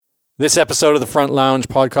This episode of the Front Lounge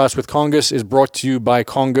podcast with KONGOS is brought to you by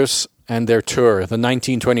KONGOS and their tour. The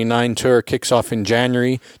 1929 tour kicks off in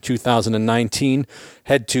January 2019.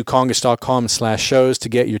 Head to kongos.com/shows to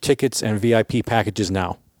get your tickets and VIP packages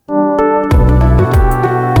now.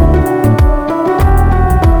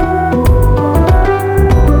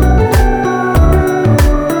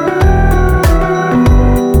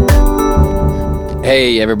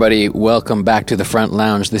 Hey everybody, welcome back to the Front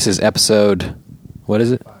Lounge. This is episode, what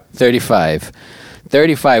is it? 35.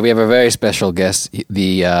 35, we have a very special guest,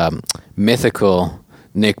 the mythical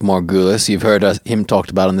Nick Morgulis. You've heard him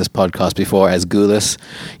talked about on this podcast before as Gulis.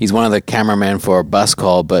 He's one of the cameramen for Bus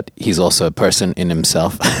Call, but he's also a person in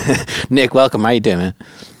himself. Nick, welcome. How you doing, man?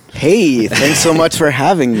 Hey, thanks so much for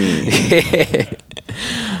having me.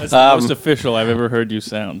 That's the most official I've ever heard you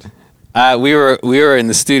sound. We were in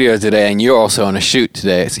the studio today, and you're also on a shoot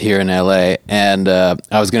today here in LA. And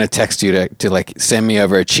I was going to text you to like send me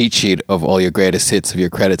over a cheat sheet of all your greatest hits of your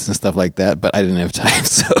credits and stuff like that, but I didn't have time.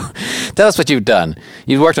 So tell us what you've done.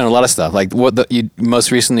 You've worked on a lot of stuff. Like you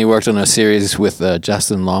most recently worked on a series with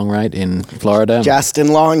Justin Long, right, in Florida. Justin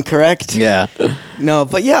Long, correct? Yeah. No,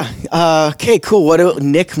 but yeah. Okay, cool.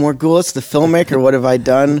 Nick Morgulis, the filmmaker? What have I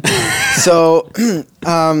done? So,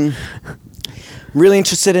 really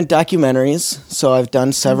interested in documentaries, so I've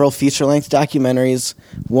done several feature-length documentaries.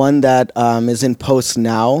 One that is in post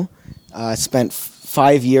now. I spent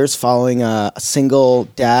 5 years following a single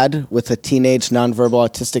dad with a teenage nonverbal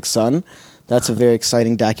autistic son. That's a very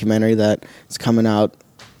exciting documentary that is coming out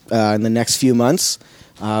in the next few months.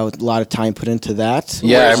 With a lot of time put into that.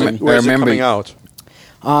 Yeah, Where's it coming out?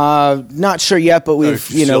 Not sure yet, but we've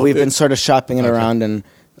been sort of shopping it Okay. around, and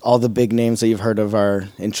all the big names that you've heard of are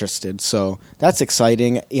interested. So that's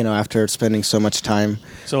exciting, after spending so much time.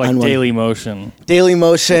 So like Daily Motion. Daily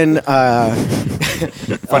Motion,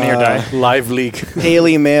 Funny or Die, Live Leak.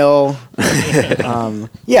 Daily Mail.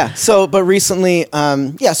 But recently,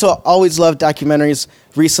 so always loved documentaries.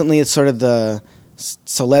 Recently, it's sort of the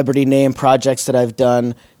celebrity name projects that I've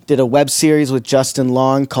done. Did a web series with Justin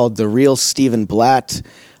Long called The Real Stephen Blatt.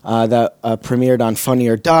 That premiered on Funny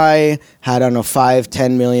or Die, had,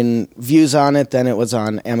 5-10 million views on it. Then it was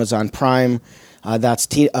on Amazon Prime. That's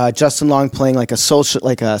Justin Long playing like a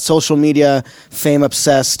social media fame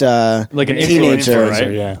obsessed Like an teenager. influencer,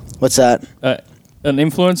 right? Yeah. What's that? An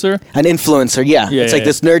influencer? An influencer, yeah. It's like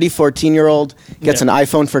this nerdy 14-year-old gets an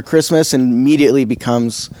iPhone for Christmas and immediately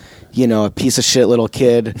becomes, a piece of shit little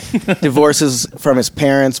kid, divorces from his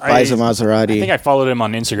parents, buys a Maserati. I think I followed him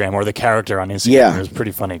on Instagram, or the character on Instagram. Yeah. It was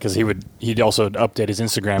pretty funny because he'd also update his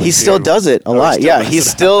Instagram. He still does it a lot. He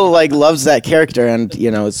still loves that character, and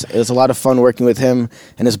it was a lot of fun working with him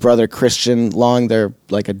and his brother Christian Long. They're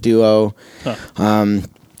like a duo. Huh.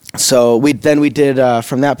 So we did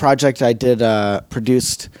from that project. I did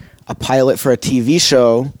produced a pilot for a TV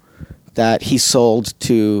show that he sold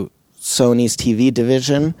to Sony's TV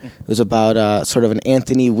division. It was about sort of an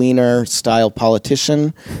Anthony Weiner style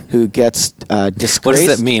politician who gets disgraced. What does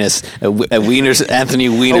that mean? Anthony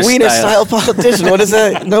Weiner A Weiner style politician. What is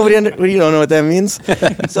that? You don't know what that means.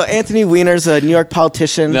 So Anthony Weiner's a New York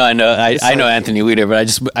politician. No, I know. I know Anthony Weiner,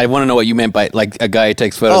 but I want to know what you meant by like a guy who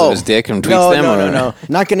takes photos of his dick and tweets them. No.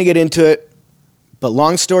 Not going to get into it. But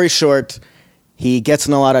long story short, he gets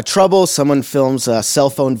in a lot of trouble. Someone films a cell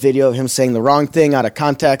phone video of him saying the wrong thing out of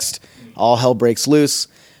context. All hell breaks loose.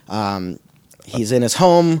 He's in his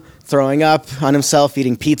home, throwing up on himself,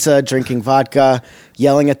 eating pizza, drinking vodka,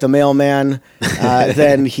 yelling at the mailman.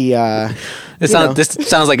 Then he... This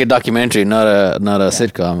sounds like a documentary, not a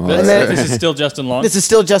sitcom. This is still Justin Long? This is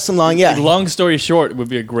still Justin Long, yeah. Long Story Short would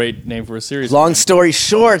be a great name for a series. Long story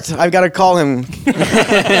short, I've got to call him.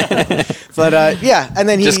 But and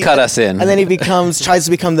then he just cut us in. And then he tries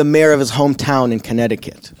to become the mayor of his hometown in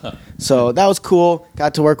Connecticut. Huh. So that was cool.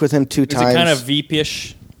 Got to work with him 2 times. Is it kind of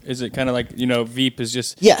Veep-ish? Is it kind of like, Veep is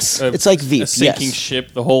just... Yes, it's like Veep, a sinking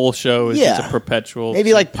ship. The whole show is just a perpetual...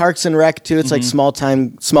 Maybe like Parks and Rec, too. It's like small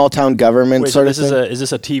town government sort of thing. Is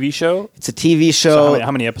this a TV show? It's a TV show. So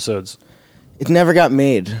how many episodes? It never got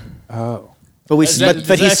made. Oh. But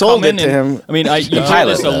he sold it to him. I mean, you hear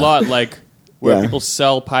this a lot, like, where people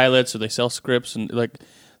sell pilots or they sell scripts, and like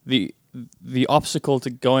the obstacle to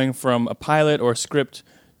going from a pilot or a script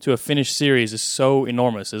to a finished series is so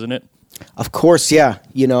enormous, isn't it? Of course, yeah.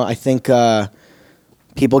 I think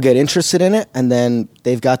people get interested in it, and then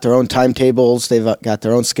they've got their own timetables, they've got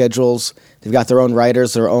their own schedules, they've got their own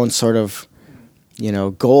writers, their own sort of,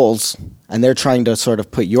 goals, and they're trying to sort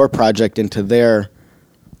of put your project into their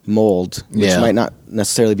mold, which might not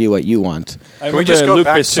necessarily be what you want. I remember Luc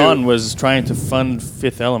Besson was trying to fund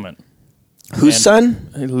Fifth Element. Whose son?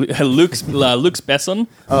 Luc Besson.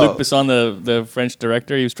 Luc Besson, the French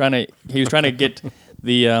director. He was trying to get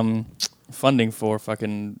the funding for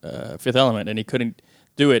fucking Fifth Element, and he couldn't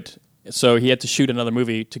do it. So he had to shoot another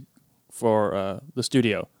movie for the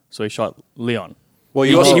studio. So he shot Leon. Well,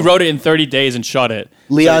 he wrote it in 30 days and shot it.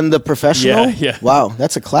 Leon the Professional? Yeah. Wow,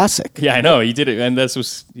 that's a classic. Yeah, I know. He did it, and this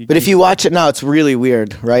was... But if you watch it now, it's really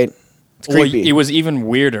weird, right? It's creepy. Well, it was even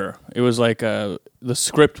weirder. It was like the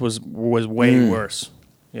script was way worse.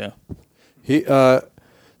 Yeah.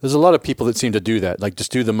 There's a lot of people that seem to do that, like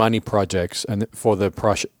just do the money projects and for the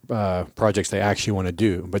projects they actually want to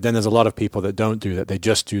do. But then there's a lot of people that don't do that; they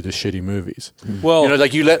just do the shitty movies. Well,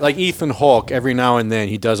 like Ethan Hawke every now and then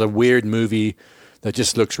he does a weird movie that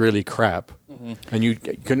just looks really crap, and you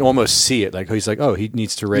can almost see it. Like he's like, oh, he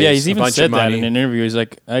needs to raise. Yeah, he's even bunch said of money. that in an interview. He's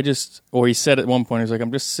like, he said at one point, he's like,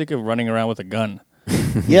 I'm just sick of running around with a gun.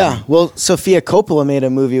 Yeah, well, Sofia Coppola made a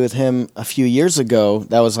movie with him a few years ago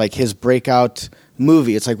that was like his breakout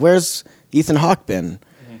movie. It's like, where's Ethan Hawke been?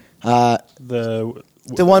 The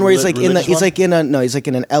one where he's like in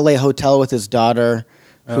an LA hotel with his daughter,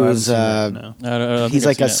 who's he's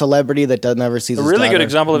like a celebrity that never sees. A his really daughter. good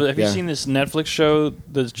example of it. Have you seen this Netflix show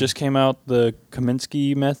that just came out, the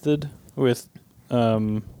Kaminsky Method, with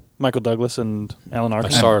Michael Douglas and Alan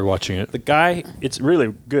Arkin? I started watching it. The guy, it's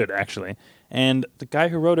really good actually, and the guy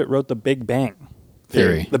who wrote it wrote The Big Bang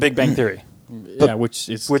Theory. The Big Bang Theory. Yeah, which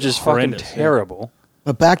is fucking terrible.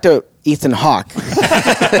 But back to Ethan Hawke.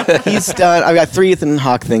 He's done... I've got 3 Ethan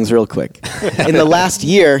Hawke things real quick. In the last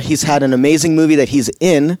year, he's had an amazing movie that he's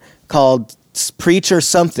in called Preach or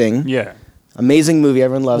Something. Yeah. Amazing movie.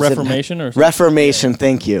 Everyone loves Reformation it. or something? Reformation,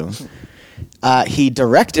 thank you. He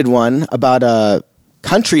directed one about a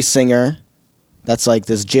country singer that's like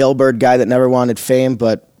this jailbird guy that never wanted fame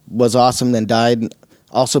but was awesome, then died.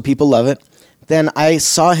 Also, people love it. Then I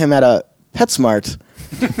saw him at a PetSmart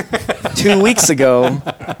 2 weeks ago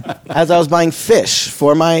as I was buying fish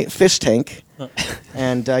for my fish tank.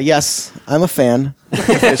 And yes, I'm a fan of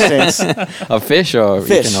fish tanks. A fish or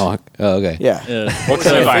Fish. Ethan Hawke? Oh, okay. Yeah. What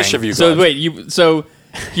kind of fish have you got? So wait, so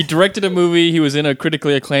he directed a movie, he was in a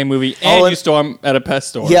critically acclaimed movie, and you saw him at a pet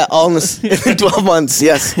store. Yeah, all in the 12 months,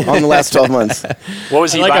 yes, all in the last 12 months. What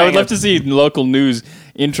was he buying? I would love to see local news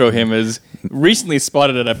intro him as recently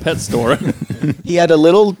spotted at a pet store. He had a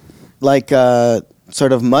little,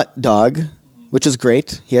 sort of mutt dog, which is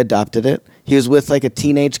great. He adopted it. He was with like a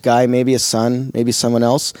teenage guy, maybe a son, maybe someone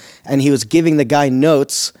else, and he was giving the guy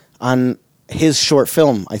notes on his short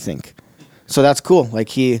film, I think. So that's cool. Like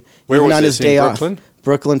where was on this, his day in off. Brooklyn?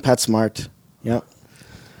 Brooklyn Petsmart. Yep.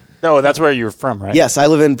 No, that's where you're from, right? Yes, I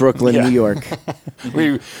live in Brooklyn, New York.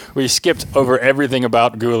 we skipped over everything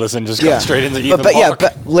about Morgulis and just got straight into Ethan Hawke.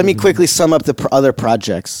 But let me quickly sum up the other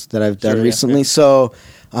projects that I've done recently. Yeah. So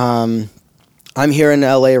I'm here in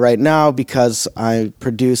LA right now because I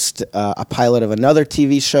produced a pilot of another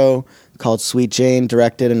TV show called Sweet Jane,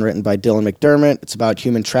 directed and written by Dylan McDermott. It's about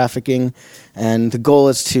human trafficking, and the goal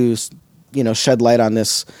is to, shed light on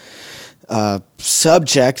this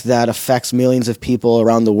subject that affects millions of people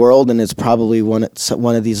around the world, and it's probably one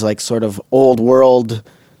of these like sort of old world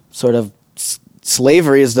sort of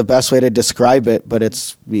slavery is the best way to describe it, but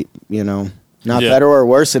it's not better or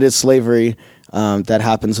worse. It is slavery that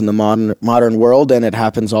happens in the modern world, and it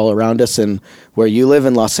happens all around us. And where you live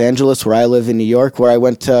in Los Angeles, where I live in New York, where I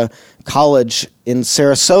went to college in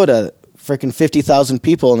Sarasota, freaking 50,000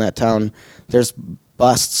 people in that town. There's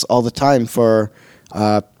busts all the time for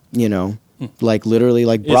like literally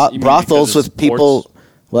like brothels with people. Ports?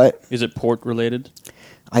 What? Is it port related?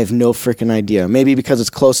 I have no freaking idea. Maybe because it's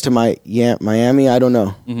close to Miami. I don't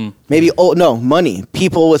know. Mm-hmm. Maybe money.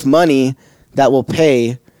 People with money that will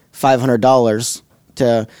pay $500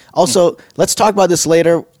 to. Also, let's talk about this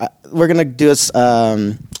later. We're gonna do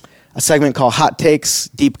a segment called Hot Takes,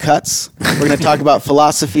 Deep Cuts. We're gonna talk about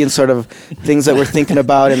philosophy and sort of things that we're thinking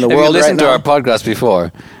about in the world right now. Have you listened to our podcast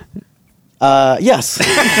before? Yes.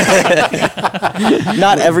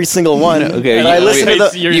 Not every single one. Okay. And I listened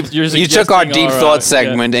to you took our deep thought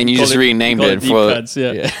segment and you just renamed it for cuts,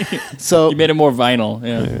 yeah. So you made it more vinyl.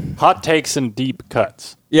 Yeah. Hot takes and deep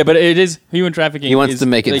cuts. Yeah, but it is human trafficking. He wants to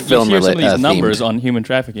make it film related. You hear some of these numbers themed. on human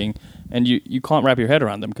trafficking, and you can't wrap your head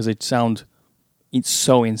around them because they sound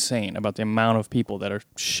so insane about the amount of people that are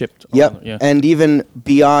shipped. Yep. And even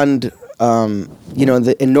beyond,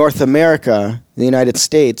 in North America, the United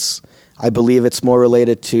States, I believe it's more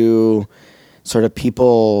related to sort of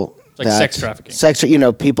people like sex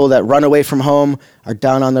trafficking. People that run away from home, are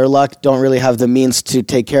down on their luck, don't really have the means to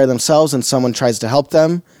take care of themselves, and someone tries to help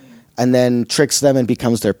them and then tricks them and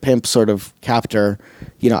becomes their pimp, sort of captor,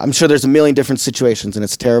 I'm sure there's a million different situations, and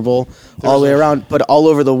it's terrible all the way around. But all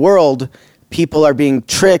over the world, people are being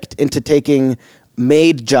tricked into taking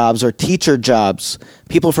maid jobs or teacher jobs.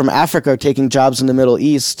 People from Africa are taking jobs in the Middle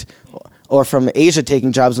East, or from Asia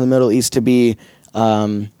taking jobs in the Middle East to be,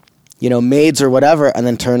 maids or whatever, and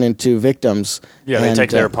then turn into victims. Yeah, they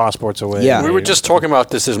take their passports away. Yeah. We were just talking about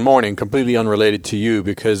this morning, completely unrelated to you,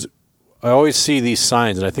 because I always see these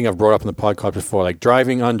signs, and I think I've brought up in the podcast before, like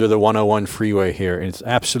driving under the 101 freeway here, and it's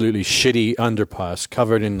absolutely shitty underpass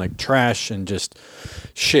covered in like trash and just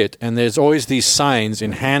shit. And there's always these signs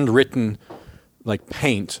in handwritten like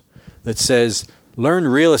paint that says, learn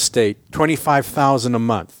real estate, $25,000 a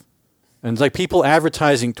month. And it's like people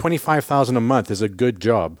advertising $25,000 a month is a good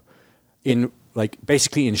job in like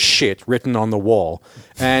basically in shit written on the wall.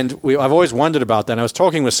 And I've always wondered about that. And I was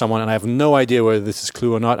talking with someone, and I have no idea whether this is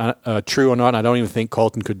true or not. And I don't even think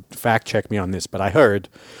Colton could fact check me on this, but I heard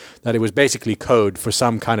that it was basically code for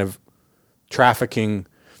some kind of trafficking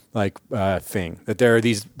thing. That there are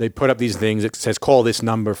they put up these things. It says call this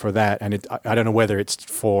number for that, and I don't know whether it's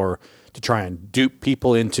to try and dupe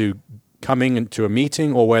people into coming into a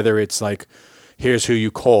meeting, or whether it's like, here's who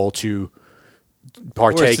you call to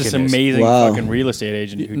partake in this. Amazing fucking real estate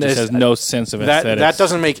agent who just has no sense of aesthetics. That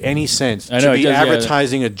doesn't make any sense. I know, to be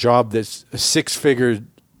advertising a job that's a six-figure,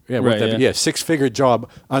 six-figure job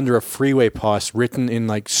under a freeway pass written in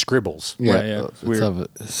like scribbles. Yeah, right, yeah. It's a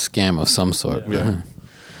scam of some sort. Yeah.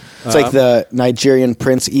 It's like the Nigerian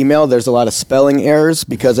prince email. There's a lot of spelling errors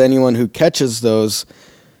because anyone who catches those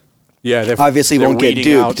obviously won't get weeding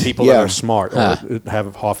duped. out people that are smart or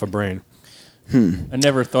have half a brain. I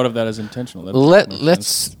never thought of that as intentional.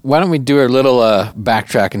 Why don't we do a little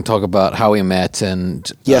backtrack and talk about how we met and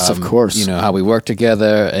yes, of course, how we work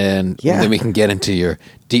together, and then we can get into your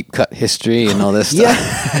deep cut history and all this stuff.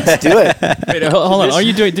 Yeah, let's do it. Wait, hold on.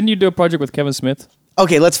 Didn't you do a project with Kevin Smith?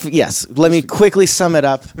 Okay, let me quickly sum it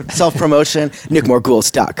up. Self-promotion,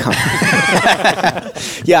 nickmorgulis.com.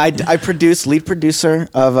 Yeah, I lead producer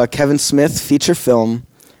of a Kevin Smith feature film.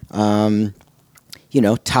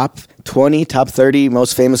 Top 20, top 30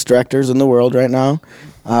 most famous directors in the world right now.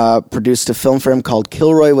 Produced a film for him called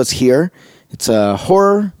Kilroy Was Here. It's a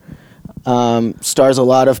horror. Stars a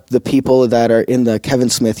lot of the people that are in the Kevin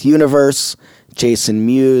Smith universe. Jason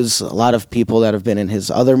Mewes, a lot of people that have been in his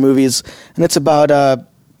other movies. And it's about, a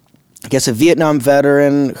Vietnam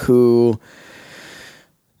veteran who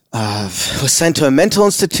was sent to a mental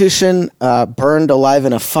institution, burned alive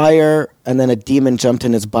in a fire, and then a demon jumped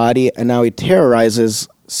in his body, and now he terrorizes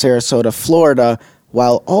Sarasota, Florida,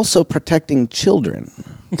 while also protecting children.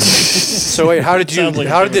 So wait, how did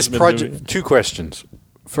this project? Two questions.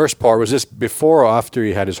 First part, was this before or after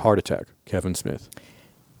he had his heart attack, Kevin Smith?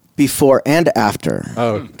 Before and after.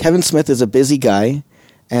 Oh. Kevin Smith is a busy guy,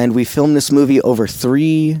 and we filmed this movie over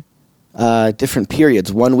 3 different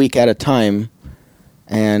periods, 1 week at a time.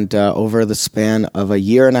 And over the span of a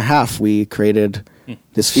year and a half, we created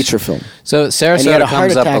this feature film. So Sarasota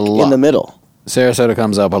comes up a lot in the middle. Sarasota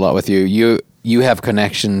comes up a lot with you. You have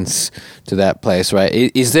connections to that place, right?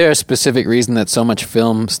 Is there a specific reason that so much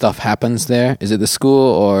film stuff happens there? Is it the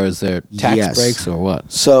school, or is there tax breaks, or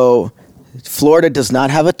what? So Florida does not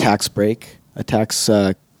have a tax break, a tax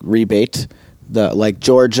rebate. Like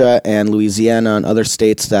Georgia and Louisiana and other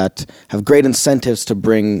states that have great incentives to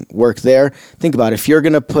bring work there. Think about it. If you're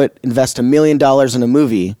going to invest $1 million in a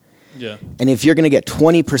movie, and if you're going to get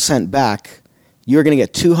 20% back, you're going to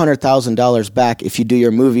get $200,000 back if you do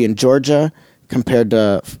your movie in Georgia compared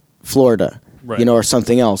to Florida, right. Or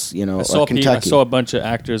something else, or Kentucky. I saw a bunch of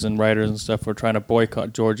actors and writers and stuff were trying to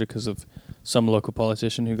boycott Georgia because of some local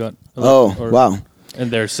politician who got elected. Wow. And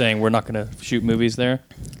they're saying we're not going to shoot movies there.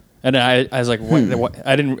 And I was like, what?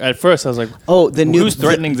 I didn't. At first, I was like, who's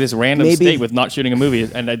threatening this random state with not shooting a movie?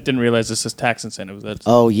 And I didn't realize this is tax incentives.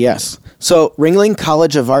 Yes. So Ringling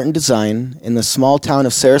College of Art and Design in the small town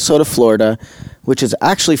of Sarasota, Florida, which is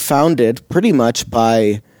actually founded pretty much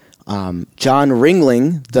by John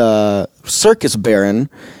Ringling, the circus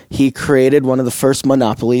baron. He created one of the first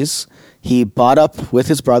monopolies. He bought up with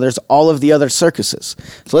his brothers all of the other circuses.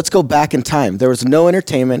 So let's go back in time. There was no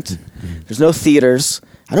entertainment. There's no theaters.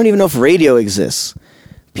 I don't even know if radio exists.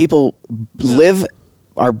 People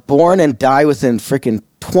are born and die within freaking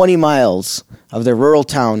 20 miles of their rural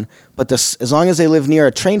town, but as long as they live near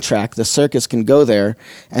a train track, the circus can go there.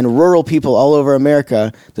 And rural people all over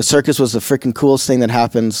America, the circus was the freaking coolest thing that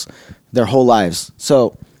happens their whole lives.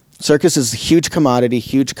 So circus is a huge commodity,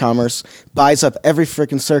 huge commerce, buys up every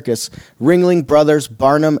freaking circus. Ringling Brothers,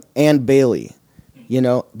 Barnum and Bailey,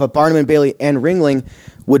 but Barnum and Bailey and Ringling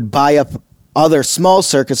would buy up other small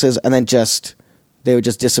circuses and then just they would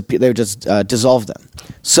just disappear. They would just dissolve them.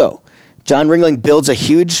 So John Ringling builds a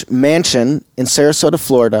huge mansion in Sarasota,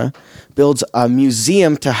 Florida, builds a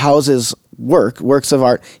museum to house his works of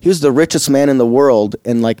art. He was the richest man in the world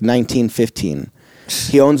in like 1915.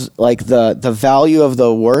 He owns like the value of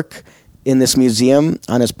the work in this museum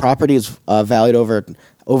on his property is valued over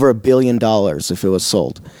 $1 billion if it was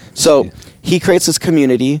sold. So he creates this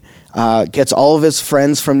community, gets all of his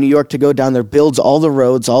friends from New York to go down there, builds all the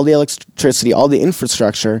roads, all the electricity, all the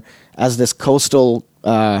infrastructure as this coastal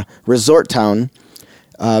resort town,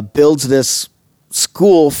 builds this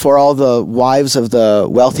school for all the wives of the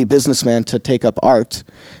wealthy businessman to take up art.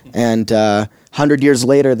 And 100 years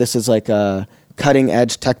later, this is like a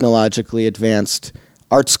cutting-edge, technologically advanced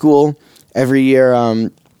art school. Every year,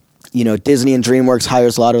 Disney and DreamWorks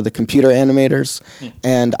hires a lot of the computer animators.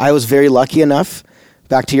 And I was very lucky enough,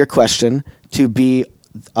 back to your question, to be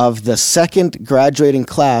of the second graduating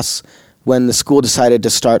class when the school decided to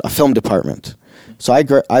start a film department. So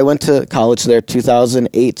I went to college there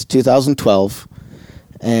 2008, 2012.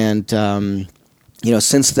 And,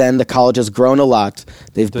 since then, the college has grown a lot.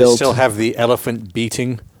 Do they still have the elephant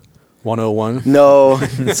beating 101? No,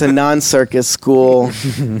 it's a non-circus school.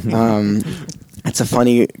 That's a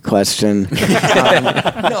funny question.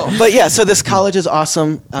 No. But yeah, so this college is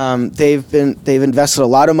awesome. They've invested a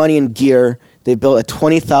lot of money in gear. They built a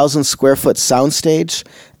 20,000 square foot soundstage,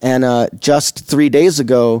 and just 3 days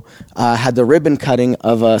ago had the ribbon cutting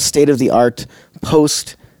of a state-of-the-art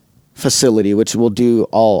post facility, which will do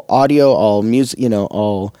all audio, all music,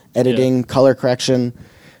 all editing, color correction,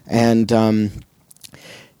 and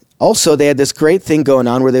also they had this great thing going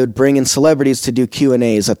on where they would bring in celebrities to do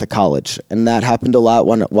Q&As at the college, and that happened a lot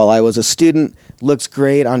while I was a student. Looks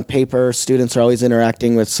great on paper. Students are always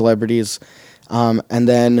interacting with celebrities, and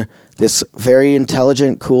then this very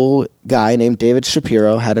intelligent, cool guy named David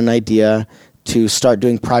Shapiro had an idea to start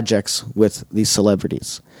doing projects with these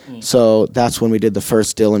celebrities. So that's when we did the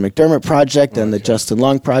first Dylan McDermott project and the Justin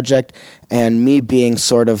Long project, and me being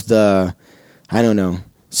sort of the,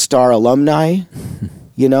 star alumni,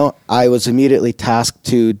 I was immediately tasked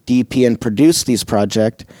to DP and produce these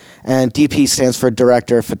projects, and DP stands for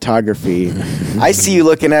Director of Photography. I see you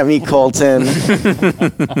looking at me, Colton.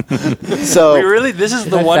 So this is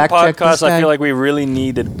the one podcast I feel like we really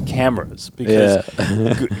needed cameras, because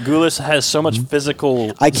Gulis has so much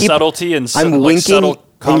physical subtlety and I'm winking. Subtle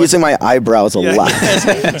I'm using my eyebrows a lot.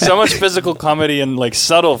 So much physical comedy and like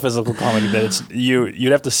subtle physical comedy that it's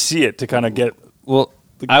you'd have to see it to kind of get. Well,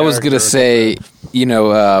 I was going to say,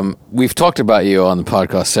 we've talked about you on the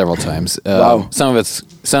podcast several times. Wow. Some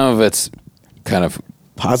of it's kind of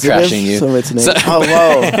positive, trashing you. Some of it's negative.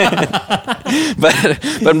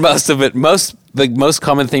 but most of it, the most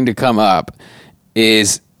common thing to come up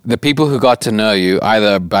is the people who got to know you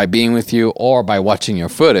either by being with you or by watching your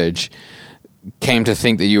footage came to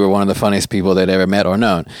think that you were one of the funniest people they'd ever met or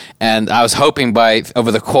known. And I was hoping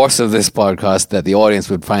over the course of this podcast that the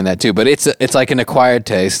audience would find that too. But it's like an acquired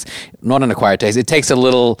taste. Not an acquired taste. It takes a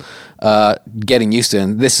little getting used to.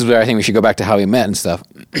 And this is where I think we should go back to how we met and stuff.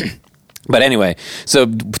 But anyway, so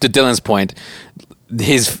to Dylan's point,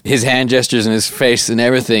 his hand gestures and his face and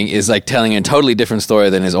everything is like telling a totally different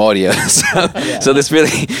story than his audio. So this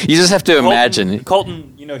really, you just have to imagine. Colton,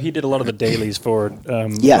 he did a lot of the dailies for.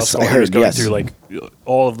 Yes, I heard. Going through like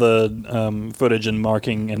all of the footage and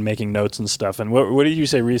marking and making notes and stuff. And what did you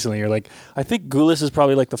say recently? You're like, I think Gulis is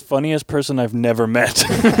probably like the funniest person I've never met.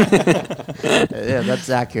 Yeah, that's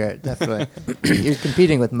accurate. Definitely. You're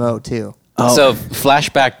competing with Mo too. Oh. So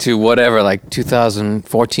flashback to whatever, like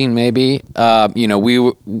 2014 maybe.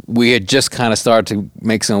 We had just kind of started to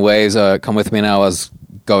make some waves. Come With Me Now was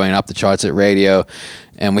going up the charts at radio,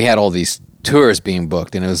 and we had all these tours being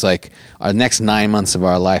booked, and it was like our next 9 months of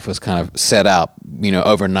our life was kind of set out,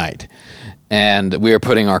 overnight. And we were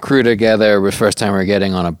putting our crew together. It was the first time we were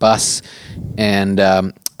getting on a bus, and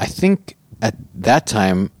I think at that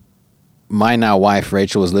time, my now wife,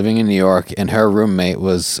 Rachel, was living in New York, and her roommate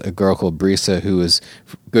was a girl called Brisa, who was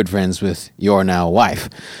good friends with your now wife.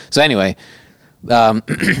 So anyway,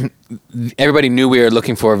 everybody knew we were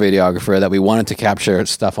looking for a videographer, that we wanted to capture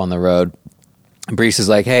stuff on the road. Brisa's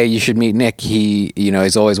like, hey, you should meet Nick.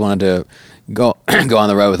 He's always wanted to go on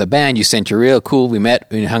the road with a band. You sent your reel. Cool. We met.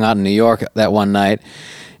 We hung out in New York that one night,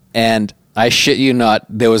 and I shit you not,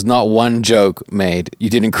 there was not one joke made. You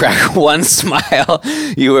didn't crack one smile.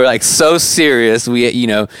 You were like so serious. We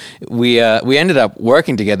ended up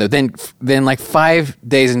working together. Then like 5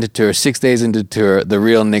 days into tour, 6 days into tour, the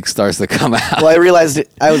real Nick starts to come out. Well, I realized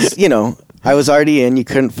I was, I was already in. You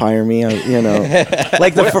couldn't fire me.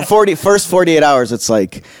 Like the first 48 hours, it's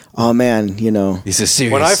like, oh man, He's a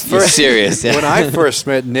serious. He's serious. Yeah. When I first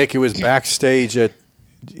met Nick, it was backstage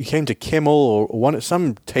he came to Kimmel or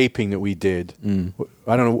some taping that we did.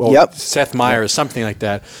 I don't know. Seth Meyers, something like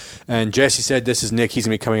that. And Jesse said, "This is Nick. He's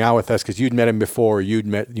going to be coming out with us because you'd met him before. You'd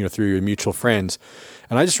met through your mutual friends."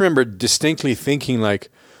 And I just remember distinctly thinking like,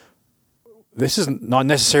 this is not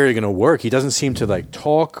necessarily going to work. He doesn't seem to like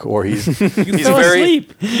talk, or he's fell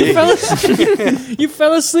asleep. You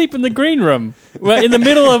fell asleep in the green room. Well, in the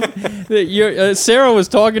middle of Sarah was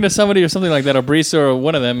talking to somebody or something like that, or Brisa or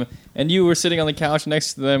one of them, and you were sitting on the couch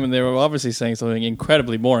next to them, and they were obviously saying something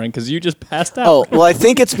incredibly boring because you just passed out. Oh, well, I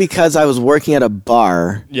think it's because I was working at a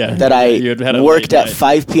bar that I worked at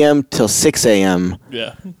 5 p.m. till 6 a.m.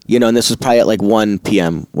 Yeah. And this was probably at like 1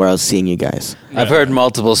 p.m. where I was seeing you guys. I've heard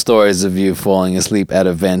multiple stories of you falling asleep at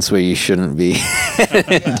events where you shouldn't be.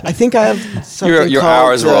 I think I have something your called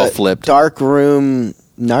hours were all flipped. Dark room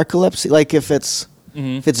narcolepsy. Like if it's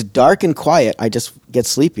dark and quiet, I just get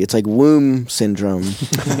sleepy. It's like womb syndrome.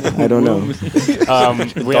 I don't know.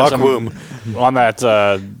 We have womb on that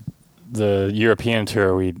the European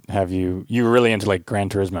tour. We have you were really into like Gran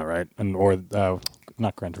Turismo, right?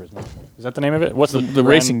 Not Gran Turismo. Is that the name of it? What's the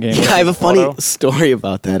racing game? Yeah, I have a funny story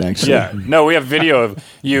about that, actually. Yeah. No, we have video of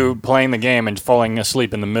you playing the game and falling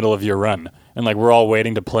asleep in the middle of your run. And like we're all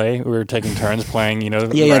waiting to play. We were taking turns playing,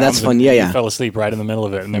 Yeah, that's fun. Yeah. You fell asleep right in the middle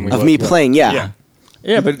of it. And then me playing, yeah.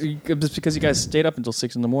 Yeah, but it's because you guys stayed up until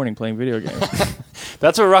 6 a.m. playing video games.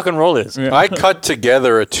 That's what rock and roll is. Yeah. I cut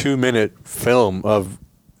together a 2-minute film of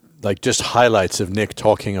like just highlights of Nick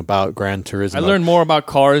talking about Gran Turismo. I learned more about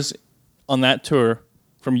cars on that tour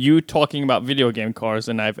from you talking about video game cars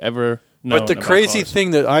than I've ever known. But the crazy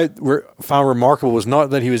thing that I found remarkable was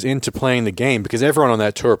not that he was into playing the game, because everyone on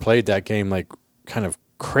that tour played that game like kind of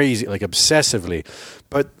crazy, like obsessively.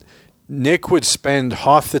 But Nick would spend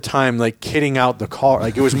half the time like kitting out the car.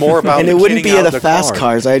 Like it was more about and it wouldn't be the fast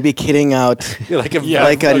cars. I'd be kitting out like a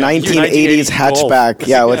 1980s hatchback,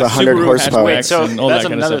 with 100 horsepower. Wait, so that's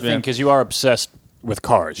another thing, because you are obsessed with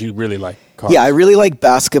cars. You really like cars. Yeah, I really like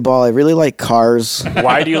basketball. I really like cars.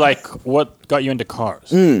 Why do you like? What got you into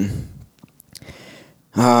cars?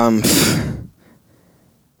 I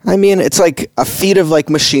mean, it's like a feat of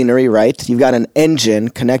like machinery, right? You've got an engine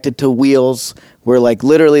connected to wheels. We're like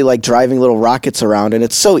literally like driving little rockets around, and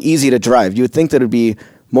it's so easy to drive. You would think that it'd be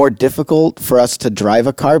more difficult for us to drive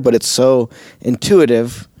a car, but it's so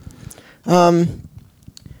intuitive.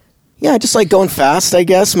 Yeah, just like going fast, I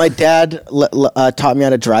guess. My dad taught me how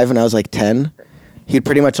to drive when I was like 10. He'd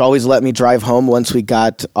pretty much always let me drive home once we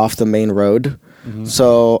got off the main road. Mm-hmm.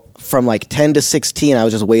 So from like 10 to 16, I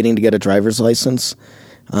was just waiting to get a driver's license.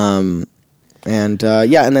 And then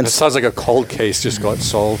that sounds like a cold case just got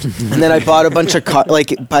solved. And then I bought a bunch of cars.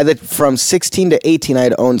 Like from 16 to 18, I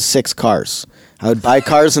had owned 6 cars. I would buy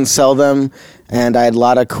cars and sell them, and I had a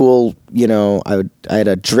lot of cool. I had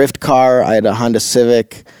a drift car. I had a Honda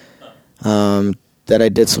Civic. That I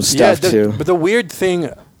did some stuff too. But the weird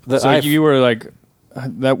thing that you were like,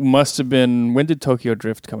 that must have been, when did Tokyo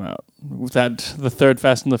Drift come out? Was that the third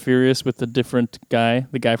Fast and the Furious with the different guy,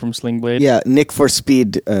 the guy from Sling Blade? Yeah, Nick for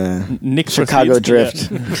Speed. Nick Chicago for Speed?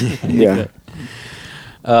 Drift. Yeah.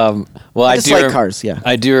 Well, I just like cars. Yeah,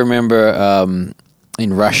 I do remember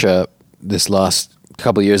in Russia this last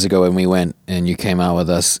couple of years ago when we went and you came out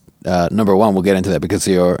with us. Number one, we'll get into that because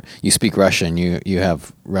you speak Russian, you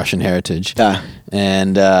have Russian heritage,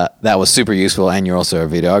 and that was super useful. And you're also a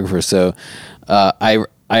videographer, so I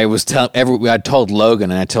told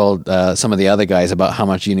Logan and I told some of the other guys about how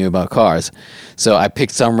much you knew about cars. So I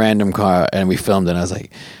picked some random car and we filmed it. And I was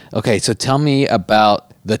like, okay, so tell me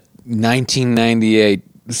about the 1998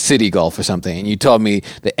 City Golf or something. And you told me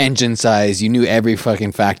the engine size. You knew every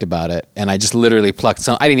fucking fact about it, and I just literally plucked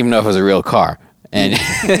some. I didn't even know if it was a real car. And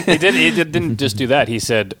he didn't just do that. He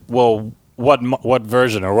said, "Well, what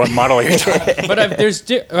version or what model are you talking?" But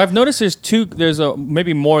I've noticed there's two. There's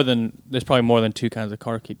probably more than two kinds of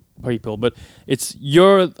car people. But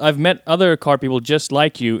I've met other car people just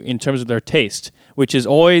like you in terms of their taste, which is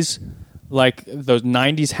always like those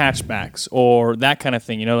 90s hatchbacks or that kind of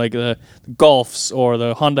thing. Like the Golfs or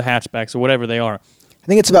the Honda hatchbacks or whatever they are. I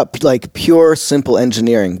think it's about like pure, simple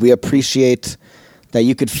engineering. We appreciate that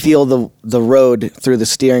you could feel the road through the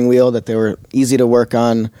steering wheel, that they were easy to work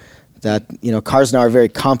on, that, cars now are very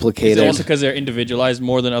complicated. Is it also because they're individualized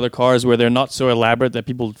more than other cars where they're not so elaborate that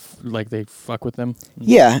people, they fuck with them?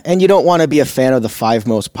 Yeah, and you don't want to be a fan of the 5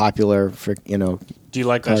 most popular, Do you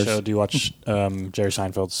like cars. that show? Do you watch Jerry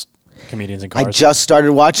Seinfeld's comedians in cars. I just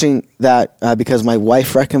started watching that because my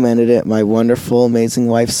wife recommended it. My wonderful, amazing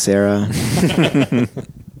wife, Sarah.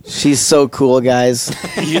 She's so cool, guys.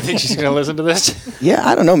 You think she's going to listen to this? Yeah,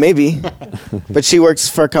 I don't know, maybe. But she works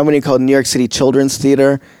for a company called New York City Children's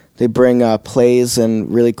Theater. They bring plays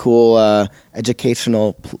and really cool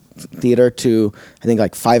educational theater to, I think,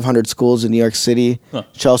 like 500 schools in New York City. Huh.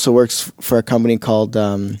 She also works for a company called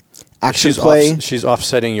Action Play. She's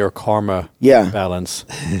offsetting your karma balance.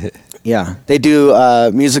 Yeah. They do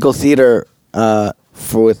musical theater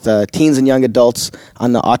with teens and young adults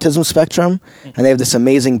on the autism spectrum, and they have this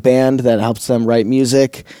amazing band that helps them write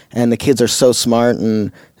music, and the kids are so smart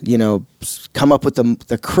and, you know, come up with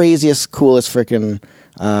the craziest, coolest freaking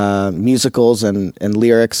musicals and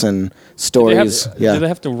lyrics and stories. Do they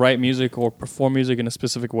have to write music or perform music in a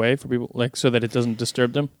specific way for people, like so that it doesn't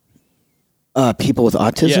disturb them? People with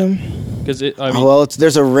autism? Yeah.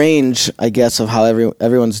 There's a range, I guess, of how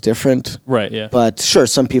everyone's different. Right, yeah. But sure,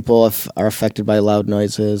 some people are affected by loud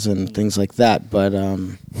noises and things like that. But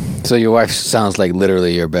So your wife sounds like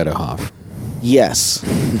literally your better half. Yes.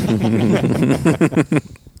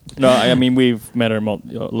 No, I mean, we've met her a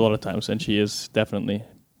lot of times, and she is definitely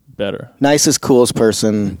better. Nicest, coolest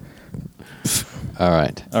person. All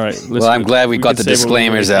right. Well, I'm glad we got the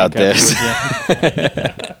disclaimers out there.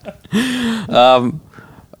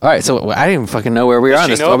 All right, so I didn't even fucking know where we are on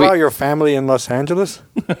this. Does she know about your family in Los Angeles?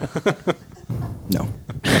 No.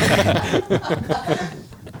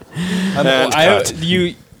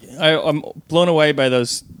 I'm blown away by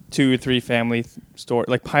those 2 or 3 family stories.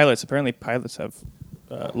 Like pilots, apparently pilots have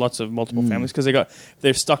lots of multiple families because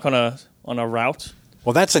they're stuck on a route.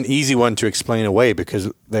 Well, that's an easy one to explain away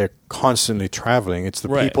because they're constantly traveling. It's the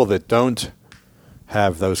people that don't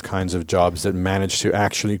have those kinds of jobs that manage to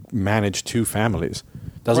actually manage 2 families.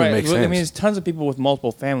 Doesn't make sense. I mean, there's tons of people with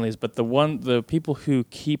multiple families, but the people who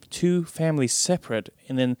keep 2 families separate,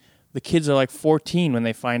 and then the kids are like 14 when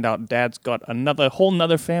they find out dad's got a whole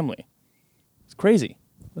nother family. It's crazy.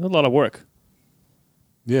 It's a lot of work.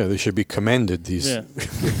 Yeah, they should be commended. These,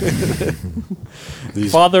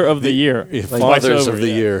 these Father of the Year, fathers of the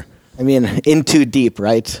year. I mean, in too deep,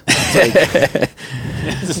 right?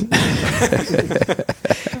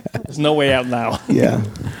 There's no way out now. Yeah.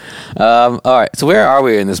 All right. So where are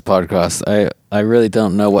we in this podcast? I really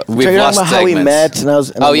don't know what we've lost about segments. how we met, and I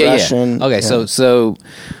was Russian. Yeah. Okay,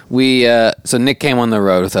 yeah. So Nick came on the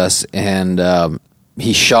road with us, and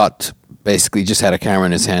he shot. Basically, just had a camera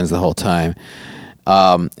in his hands the whole time.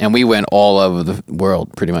 And we went all over the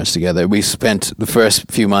world pretty much together. We spent the first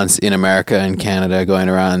few months in America and Canada going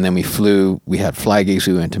around, and then we flew. We had fly gigs.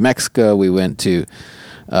 We went to Mexico. We went to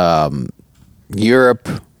Europe.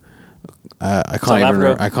 I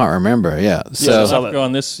can't remember. Yeah. So South Africa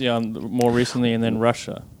on this, more recently, and then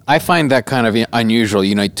Russia. I find that kind of unusual.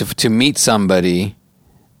 You know, to meet somebody,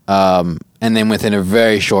 and then within a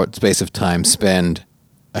very short space of time, spend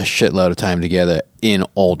a shitload of time together in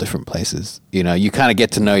all different places. You know, you kind of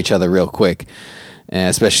get to know each other real quick, and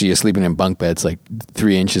especially you're sleeping in bunk beds like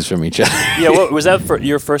 3 inches from each other. Yeah, was that for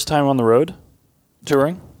your first time on the road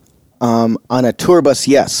touring? On a tour bus,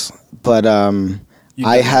 yes, but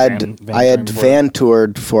I had van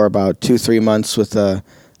toured for about 2-3 months with a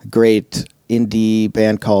great indie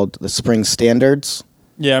band called the Spring Standards.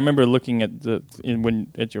 Yeah, I remember looking at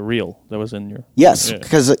at your reel that was in your... Yes,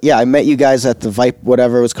 because I met you guys at the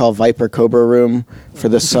whatever it was called, Viper Cobra Room for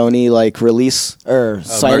the Sony release or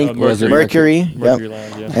signing Mercury. Mercury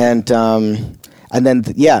Lounge, yeah. And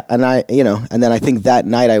then and then I think that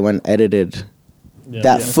night I went and edited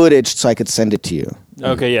that footage so I could send it to you.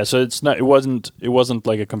 Okay, yeah. So it wasn't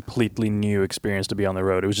like a completely new experience to be on the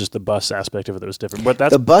road. It was just the bus aspect of it that was different. But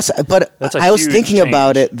that's the bus. But I was thinking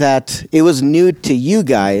about it that it was new to you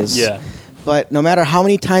guys. Yeah. But no matter how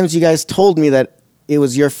many times you guys told me that it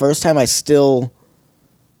was your first time, I still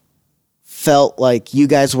felt like you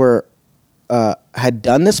guys were had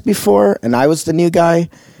done this before, and I was the new guy.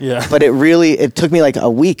 Yeah. But it took me like a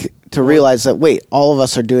week to realize that, wait, all of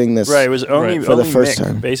us are doing this. Right, it was only for the first Mick,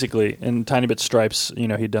 time. Basically, and Tiny Bit Stripes,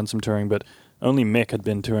 he'd done some touring, but only Mick had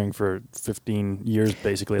been touring for 15 years,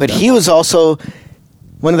 basically. But he was also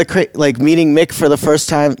one of the, meeting Mick for the first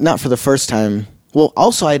time, not for the first time. Well,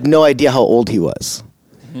 also, I had no idea how old he was.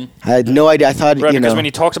 Mm-hmm. I had no idea. I thought, because when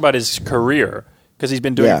he talks about his career, because he's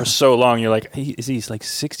been doing it for so long, you're like, is he like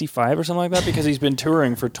 65 or something like that? Because he's been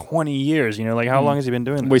touring for 20 years. How long has he been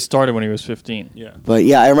doing this? We started when he was 15. Yeah. But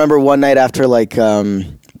I remember one night after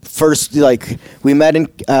first we met in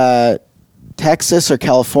Texas or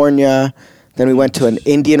California. Then we went to an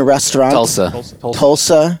Indian restaurant.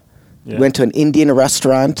 Tulsa. Yeah. Went to an Indian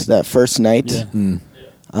restaurant that first night. Yeah.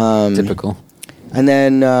 Typical. And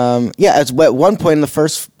then, at one point in the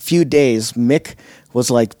first few days, Mick was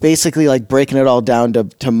like basically like breaking it all down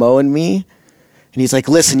to Mo and me. And he's like,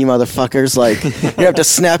 listen, you motherfuckers, like, you have to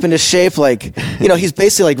snap into shape. Like, he's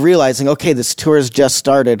basically like realizing, okay, this tour has just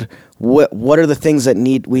started. What are the things that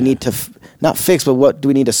we need to, not fix, but what do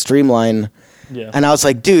we need to streamline? Yeah. And I was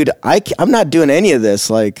like, dude, I'm not doing any of this.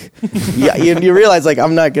 Like, yeah, you realize, like,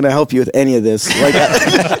 I'm not going to help you with any of this. Like,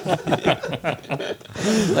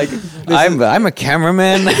 I'm a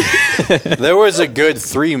cameraman. There was a good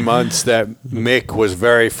 3 months that Mick was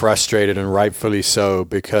very frustrated, and rightfully so,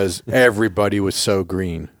 because everybody was so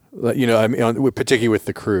green. I mean, particularly with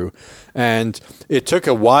the crew. And it took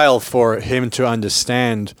a while for him to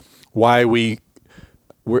understand why we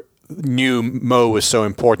knew Mo was so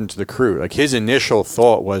important to the crew. Like, his initial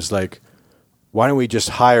thought was like, why don't we just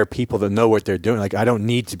hire people that know what they're doing? Like, I don't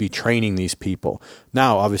need to be training these people.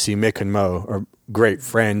 Now, obviously, Mick and Mo are great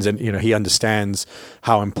friends, and he understands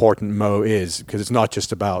how important Mo is, because it's not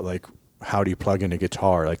just about like how do you plug in a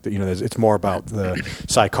guitar. Like, it's more about the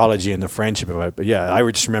psychology and the friendship of it. But yeah, I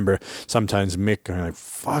would just remember sometimes Mick going like,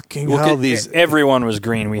 "Fucking hell, these." Everyone was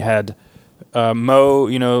green. We had Mo,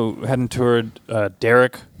 hadn't toured.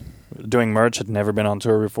 Derek, doing merch, had never been on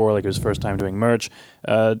tour before. Like, it was his first time doing merch.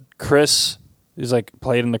 Chris is like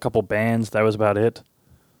played in a couple bands. That was about it.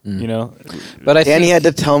 But Danny had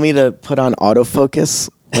to tell me to put on autofocus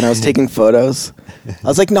when I was taking photos. I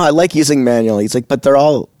was like, no, I like using manual. He's like, but they're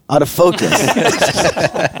all out of focus.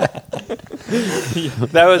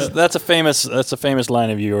 That's a famous line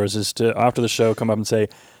of yours, is to after the show come up and say,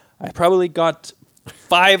 I probably got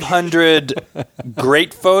 500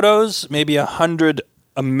 great photos, maybe 100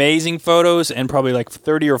 amazing photos, and probably like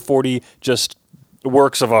 30 or 40 just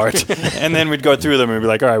works of art. And then we'd go through them and we'd be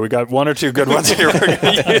like, all right, we got 1 or 2 good ones here we're going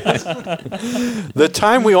to use. The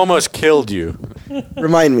time we almost killed you.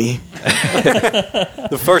 Remind me.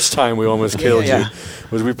 The first time we almost killed you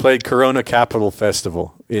was we played Corona Capital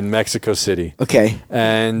Festival in Mexico City. Okay.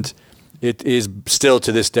 And it is still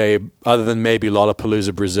to this day, other than maybe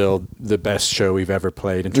Lollapalooza Brazil, the best show we've ever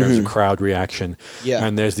played in terms of crowd reaction. Yeah.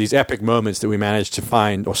 And there's these epic moments that we managed to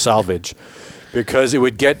find or salvage, because it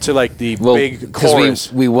would get to like the big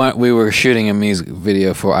chorus. We were shooting a music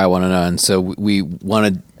video for I Want to Know, and so we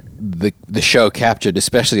wanted the show captured,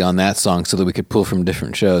 especially on that song, so that we could pull from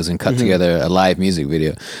different shows and cut together a live music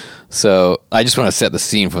video. So I just want to set the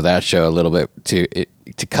scene for that show a little bit to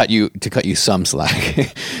cut you some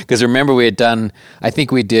slack, because remember we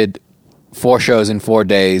did 4 shows in 4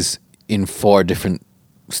 days in 4 different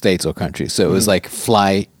states or countries. So it was like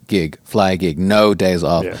fly gig, no days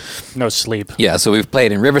off. Yeah. No sleep. Yeah, so we've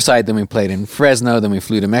played in Riverside, then we played in Fresno, then we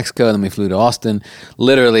flew to Mexico, then we flew to Austin,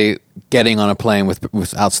 literally getting on a plane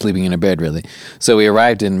without sleeping in a bed, really. So we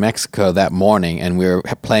arrived in Mexico that morning, and we were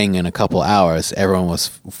playing in a couple hours. Everyone was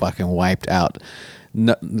fucking wiped out.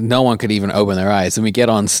 No one could even open their eyes. And we get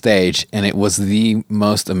on stage, and it was the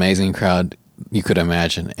most amazing crowd you could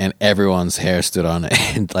imagine, and everyone's hair stood on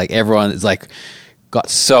end. Like, everyone is like got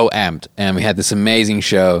so amped, and we had this amazing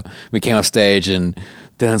show. We came off stage, and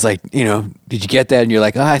then it's like, did you get that? And you're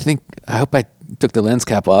like, I hope I took the lens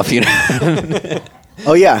cap off,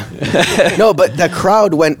 Oh yeah. No, but the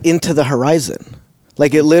crowd went into the horizon.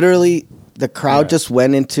 Like, it literally, the crowd just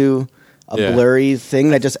went into a blurry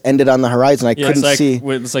thing that just ended on the horizon. I couldn't see.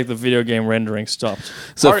 It's like the video game rendering stopped.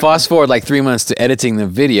 So fast forward like 3 months to editing the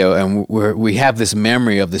video, and we have this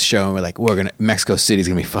memory of this show, and we're like, Mexico City's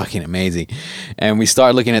gonna be fucking amazing. And we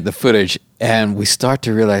start looking at the footage, and we start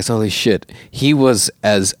to realize, holy shit, he was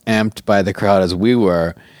as amped by the crowd as we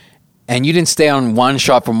were. And you didn't stay on one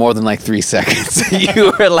shot for more than like 3 seconds.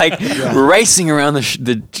 You were like racing around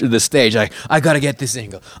the stage. Like, I gotta get this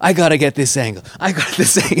angle. I gotta get this angle. I got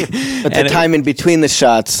this angle. But the time in between the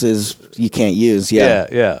shots is you can't use.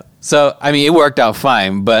 Yeah. So I mean, it worked out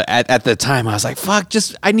fine. But at the time, I was like, fuck.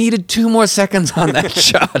 I needed 2 more seconds on that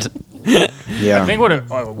shot. I think what it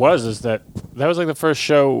was is that was like the first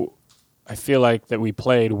show I feel like that we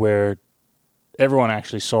played where everyone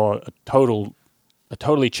actually saw a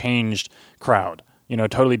totally changed crowd, a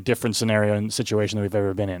totally different scenario and situation that we've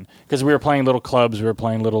ever been in. Because we were playing little clubs, we were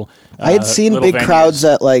playing little I had seen big venues. crowds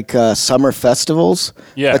at like summer festivals,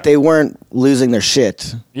 but they weren't losing their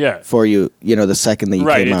shit for you, the second that you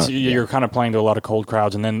came out. You're kind of playing to a lot of cold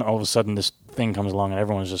crowds, and then all of a sudden this thing comes along and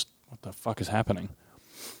everyone's just, what the fuck is happening?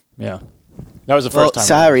 Yeah. That was the first time.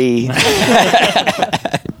 Sorry.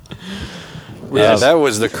 That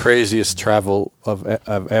was the craziest travel of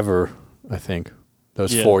ever, I think.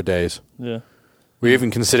 Those 4 days. Yeah. We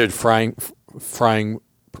even considered flying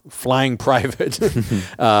flying private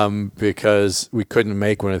because we couldn't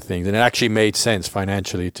make one of the things, and it actually made sense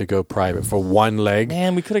financially to go private for one leg.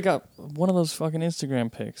 Man, we could have got one of those fucking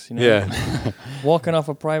Instagram pics. You know? Yeah, Walking off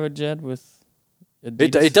a private jet with.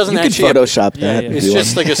 it doesn't You can actually. Photoshop that. Yeah, if It's you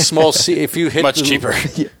just want. like a small seat. If you hit Much cheaper.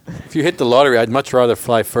 If you hit the lottery, I'd much rather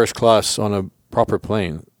fly first class on a proper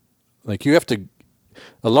plane. Like you have to.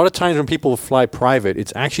 A lot of times when people fly private,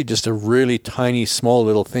 it's actually just a really tiny, small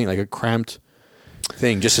little thing, like a cramped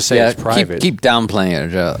thing, just to say it's private. Keep downplaying it,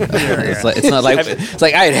 Joe. It's not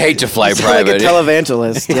like I'd hate to fly It's like private. a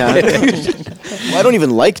televangelist. Yeah. Well, I don't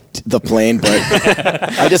even like the plane, but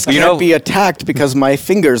I just can't be attacked because my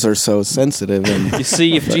fingers are so sensitive. And You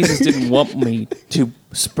see, if Jesus didn't want me to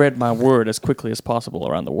spread my word as quickly as possible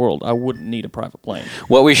around the world, I wouldn't need a private plane.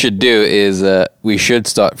 What we should do is we should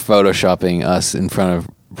start photoshopping us in front of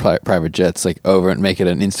private jets, like over, and make it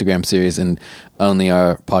an Instagram series, and only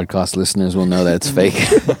our podcast listeners will know that it's fake.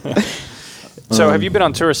 So have you been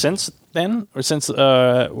on tour since then? Or since,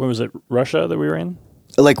 what was it, Russia that we were in?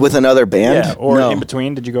 like with another band? Yeah, or no. in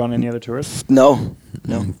between, did you go on any other tours? No.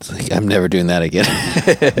 It's like, I'm never doing that again.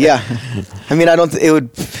 Yeah. I mean, I don't, it would,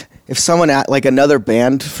 if someone, like another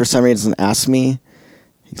band for some reason asked me,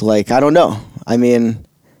 like, I don't know. I mean,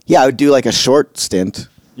 yeah, I would do like a short stint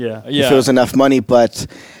Yeah. if it was enough money, but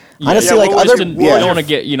honestly, yeah, like what was other, the- You yeah. don't want to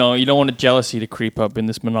get, you don't want jealousy to creep up in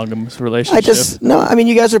this monogamous relationship. I mean,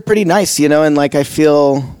 you guys are pretty nice, and like I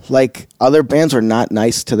feel like other bands were not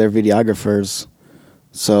nice to their videographers.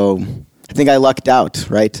 So I think I lucked out,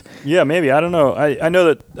 right? Yeah, maybe. I don't know. I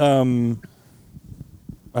know that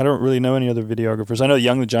I don't really know any other videographers. I know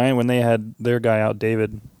Young the Giant, when they had their guy out,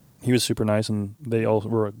 David, he was super nice, and they all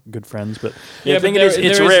were good friends. But Yeah, I think but it's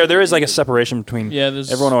there is- rare. There is like a separation between. Yeah,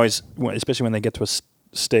 there's- everyone always, especially when they get to a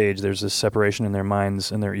stage, there's this separation in their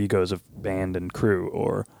minds and their egos of band and crew,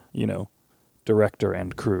 or director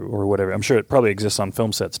and crew, or whatever. I'm sure it probably exists on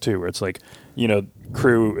film sets too, where it's like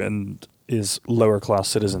crew and is lower class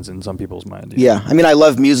citizens in some people's mind. Yeah. I mean, I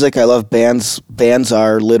love music. I love bands. Bands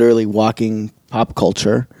are literally walking pop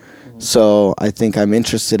culture. So I think I'm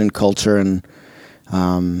interested in culture, and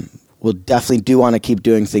we'll definitely do want to keep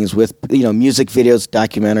doing things with, music videos,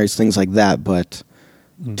 documentaries, things like that. But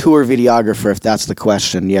tour videographer, if that's the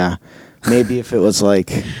question, yeah. Maybe if it was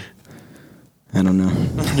like, I don't know.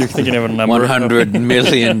 You're thinking of a number. $100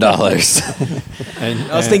 million.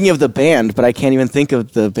 I was thinking of the band, but I can't even think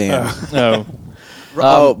of the band. No.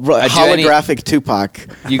 Holographic Tupac.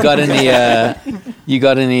 You got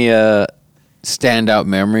any? Standout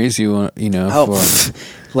memories? You want? For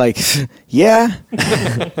Like, yeah.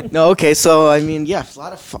 No, okay. So I mean, yeah, a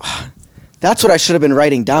lot of. That's what I should have been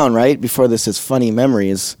writing down, right, before this is funny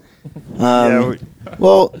memories. Well,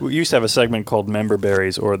 we used to have a segment called Member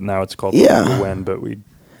Berries, or now it's called Yeah. Remember When, but we.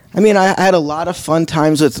 I mean, I had a lot of fun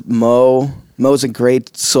times with Mo. Mo's a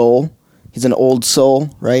great soul. He's an old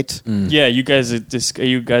soul, right? Yeah, you guys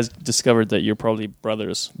discovered that you're probably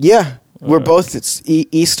brothers. Yeah, we're both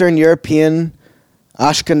Eastern European,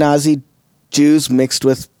 Ashkenazi Jews mixed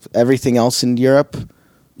with everything else in Europe.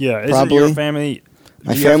 Yeah, is Probably. it your family?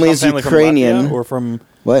 My do you have family some is family from Ukrainian. Latvia or from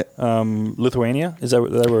What? Lithuania? Is that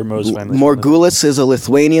where Mo's family? Morgulis is a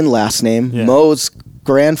Lithuanian last name. Yeah. Mo's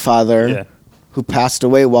grandfather, Yeah. who passed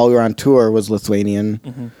away while we were on tour, was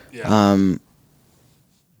Lithuanian.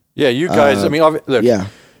 Yeah, you guys. I mean, look, yeah.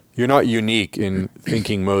 you're not unique in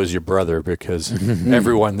thinking Mo's your brother, because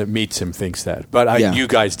everyone that meets him thinks that. But Yeah. you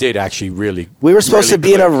guys did actually really. We were supposed really to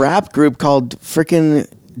be in a click. rap group called frickin'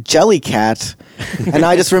 Jellycat, and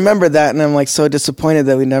I just remembered that, and I'm like so disappointed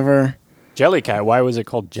that we never. Jellycat. Why was it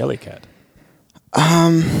called Jellycat?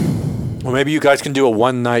 Well, maybe you guys can do a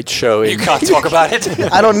one-night show. You can't talk about it.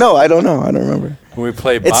 I don't know. I don't remember. When we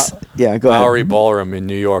play Yeah, go Bowery ahead. Ballroom in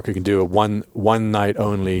New York, we can do a one night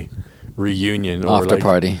only reunion or After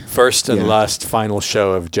party. first and Yeah. last final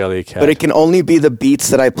show of Jellycat. But it can only be the beats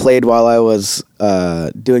that I played while I was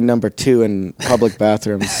doing number 2 in public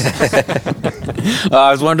bathrooms.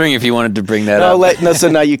 I was wondering if you wanted to bring that up. So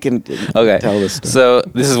now you can Okay. tell this story. So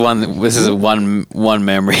this is one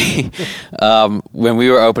memory. When we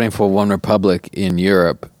were opening for One Republic in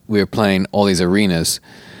Europe, we were playing all these arenas,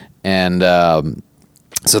 and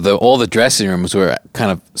so all the dressing rooms were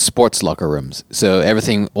kind of sports locker rooms. So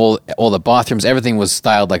everything, all the bathrooms, everything was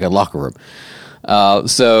styled like a locker room.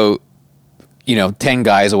 So 10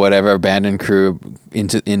 guys or whatever, band and crew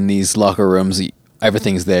in these locker rooms.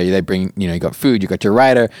 Everything's there. They bring, you got food, you got your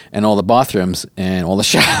rider, and all the bathrooms and all the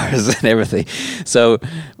showers and everything. So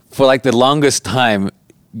for like the longest time,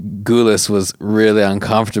 Gulis was really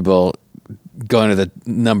uncomfortable going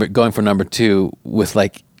for number 2 with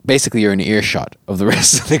like basically you're in earshot of the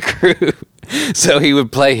rest of the crew. So he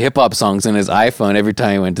would play hip hop songs on his iPhone every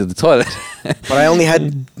time he went to the toilet. But I only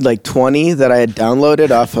had like 20 that I had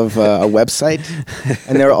downloaded off of a website,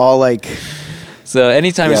 and they're all like. So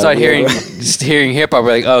anytime you start weird. hearing hip hop,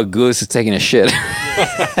 we're like, oh, Goose is taking a shit.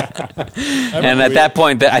 And at that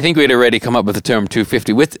point, I think we'd already come up with the term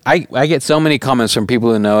 250. I get so many comments from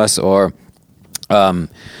people who know us or,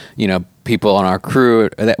 people on our crew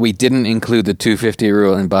that we didn't include the 250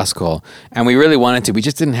 rule in bus call, and we really wanted to. We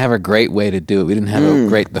just didn't have a great way to do it. We didn't have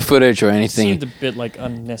the footage or anything. It seemed a bit like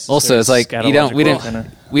unnecessary. Also, it's like we didn't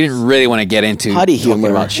really want to get into Potty talking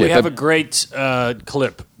humor. about shit. We have a great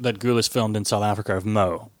clip that Morgulis filmed in South Africa of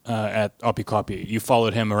Mo at Oppie Copy. You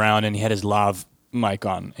followed him around, and he had his lav mic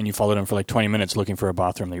on, and you followed him for like 20 minutes looking for a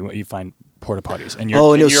bathroom that you find porta potties. And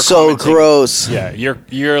And it was so gross. Yeah,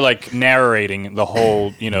 you're like narrating the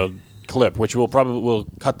whole clip, which we'll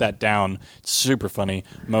cut that down. It's super funny.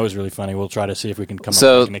 Mo's really funny. We'll try to see if we can come up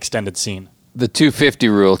with an extended scene. The 250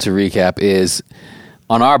 rule, to recap, is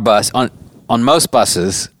on our bus, on most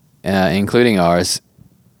buses, including ours,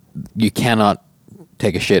 you cannot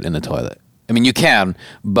take a shit in the toilet. I mean, you can,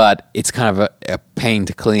 but it's kind of a pain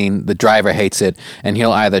to clean. The driver hates it, and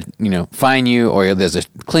he'll either fine you or there's a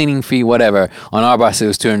cleaning fee, whatever. On our bus, it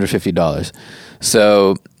was $250.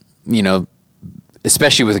 So,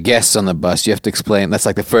 especially with guests on the bus, you have to explain. That's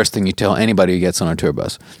like the first thing you tell anybody who gets on a tour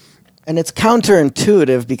bus. And it's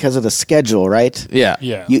counterintuitive because of the schedule, right? Yeah.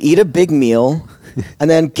 Yeah. You eat a big meal and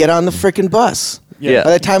then get on the freaking bus. Yeah.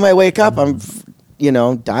 By the time I wake up, I'm,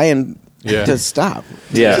 dying to stop.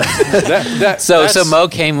 Yeah. So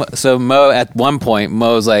Mo at one point,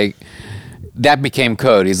 Mo's like, that became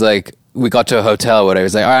code. He's like, we got to a hotel or whatever.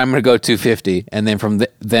 He's like, all right, I'm going to go 250. And then from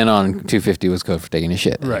then on, 250 was code for taking a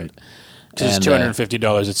shit. Right. Because it's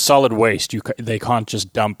 $250. It's solid waste. They can't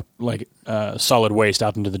just dump like solid waste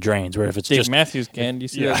out into the drains. Where if it's Dave just Matthews can. Do you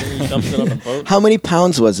see that when he dumps it on the boat? How many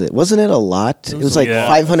pounds was it? Wasn't it a lot? It was like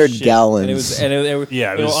 500 gallons. And it was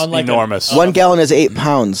enormous. 1 gallon is 8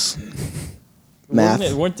 pounds.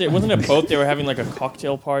 Math. Wasn't it a boat? They were having like a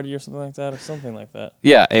cocktail party or something like that, or something like that.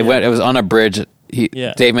 Yeah, it was on a bridge.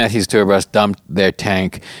 Dave Matthews' tour bus dumped their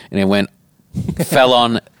tank, and it fell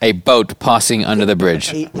on a boat passing under the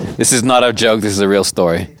bridge. This is not a joke. This is a real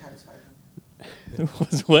story.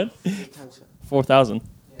 Was what? 4,000.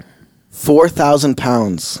 4,000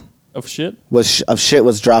 pounds Of shit?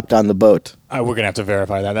 was dropped on the boat. We're gonna have to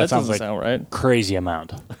verify that. That sounds like sound right. crazy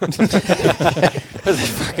amount.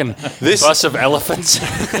 Fucking bus of elephants.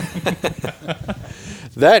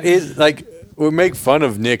 That is like, we make fun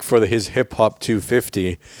of Nick for his hip hop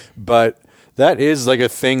 250, but that is like a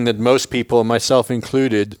thing that most people, myself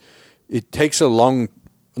included, it takes not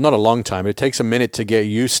a long time. It takes a minute to get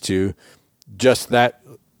used to. Just that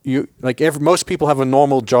most people have a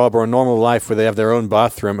normal job or a normal life where they have their own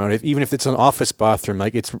bathroom, and even if it's an office bathroom,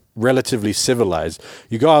 like it's relatively civilized.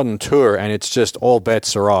 You go out on tour and it's just all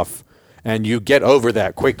bets are off, and you get over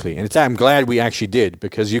that quickly. And I'm glad we actually did,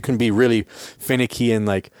 because you can be really finicky and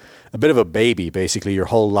like a bit of a baby, basically, your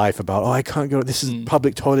whole life about, I can't go, this is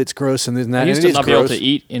public toilets, gross, and this and that. I used to not be able to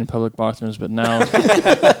eat in public bathrooms, but now...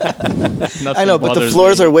 I know, but the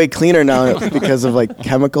floors are way cleaner now because of like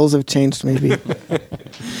chemicals have changed, maybe.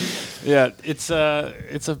 Yeah, it's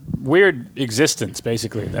a weird existence,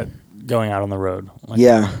 basically, that going out on the road.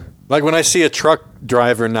 Like when I see a truck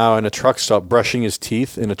driver now in a truck stop brushing his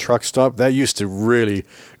teeth in a truck stop, that used to really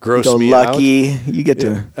gross me out. Lucky, you get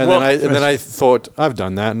to. And then I thought, I've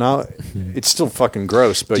done that. Now it's still fucking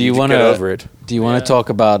gross, but you get over it. Do you want to talk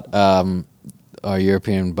about our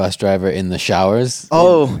European bus driver in the showers?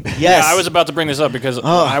 Oh, yes. Yeah, I was about to bring this up because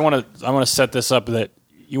I want to set this up that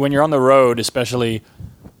when you're on the road, especially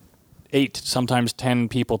 8, sometimes 10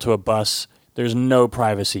 people to a bus, there's no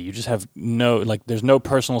privacy. You just have there's no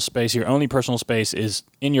personal space. Your only personal space is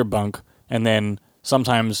in your bunk, and then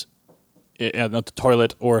sometimes at the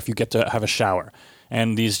toilet, or if you get to have a shower.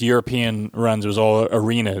 And these European runs, it was all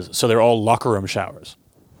arenas, so they're all locker room showers.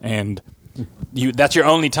 And that's your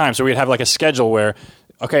only time. So we'd have like a schedule where,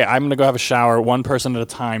 okay, I'm going to go have a shower, one person at a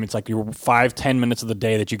time. It's like your 5-10 minutes of the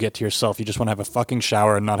day that you get to yourself. You just want to have a fucking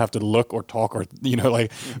shower and not have to look or talk or,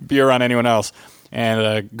 be around anyone else.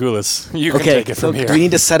 And Morgulis, you can take it from here. Do we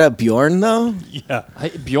need to set up Bjorn, though? Yeah.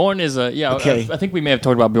 Bjorn is Okay. I think we may have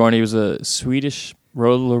talked about Bjorn. He was a Swedish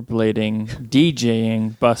rollerblading,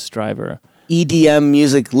 DJing bus driver. EDM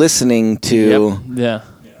music listening to... Yep. Yeah.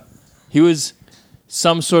 He was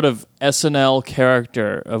some sort of SNL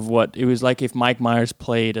character of what... It was like if Mike Myers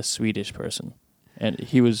played a Swedish person. And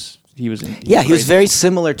he was he was. He was very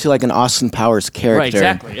similar to like an Austin Powers character. Right,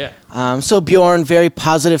 exactly. Yeah. So Bjorn, very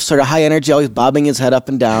positive, sort of high energy, always bobbing his head up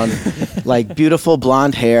and down, like beautiful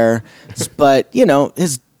blonde hair. But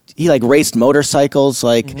he like raced motorcycles.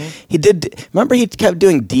 Like he did. Remember, he kept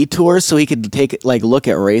doing detours so he could look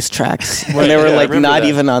at racetracks when they were like not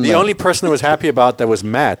even on. The only person who was happy about that was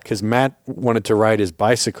Matt, because Matt wanted to ride his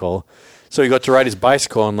bicycle. So he got to ride his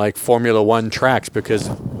bicycle on like Formula One tracks, because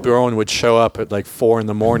Bjorn would show up at like 4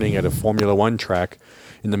 a.m. at a Formula One track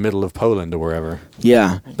in the middle of Poland or wherever.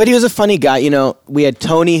 Yeah, but he was a funny guy. We had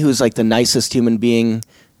Tony, who's like the nicest human being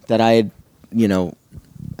that I had.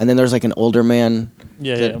 And then there's like an older man.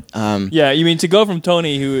 Yeah. You mean to go from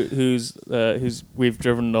Tony, who's we've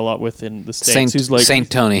driven a lot with in the States, who's like Saint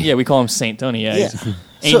Tony. Yeah, we call him Saint Tony. Yeah.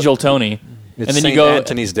 He's Angel Tony. It's and then St. you go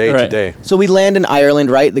Anthony's Day today. So we land in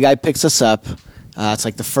Ireland, right? The guy picks us up. It's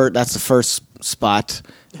like that's the first spot,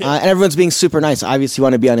 and everyone's being super nice. Obviously, you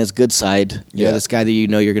want to be on his good side. This guy that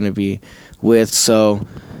you're going to be with. So,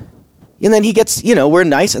 and then he gets, we're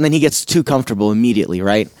nice, and then he gets too comfortable immediately,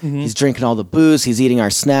 right? Mm-hmm. He's drinking all the booze. He's eating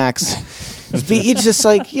our snacks. He's just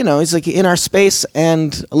like, he's like in our space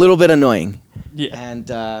and a little bit annoying. Yeah. And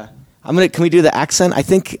can we do the accent? I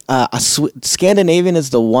think Scandinavian is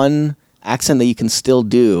the one accent that you can still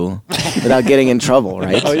do without getting in trouble,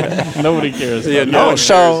 right? Oh yeah, nobody cares. A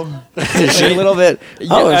little bit.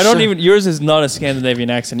 I don't even. Yours is not a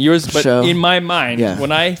Scandinavian accent. Yours, but in my mind,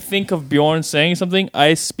 when I think of Bjorn saying something,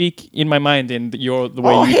 I speak in my mind in the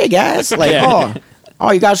way. Oh, hey guys, like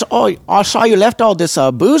you guys. Oh, I saw you left all this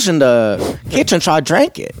booze in the kitchen, so I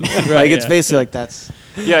drank it. Right, it's basically like that's.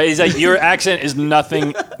 Yeah, he's like, your accent is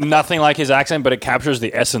nothing like his accent, but it captures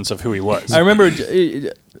the essence of who he was. I remember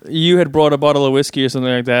you had brought a bottle of whiskey or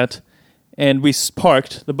something like that, and we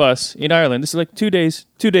parked the bus in Ireland. This is like 2 days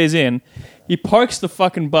in. He parks the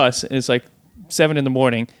fucking bus, and it's like 7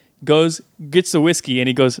 a.m, gets the whiskey, and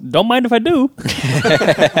he goes, "Don't mind if I do."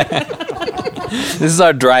 This is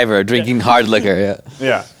our driver drinking hard liquor.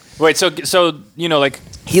 Yeah. Wait, so like...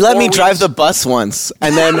 He let me drive the bus once,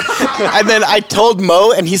 and then I told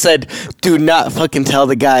Mo, and he said, "Do not fucking tell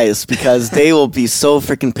the guys, because they will be so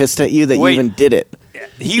freaking pissed at you that you even did it."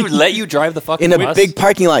 He let you drive the fucking bus? In a big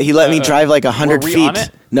parking lot. He let me drive like 100 feet. On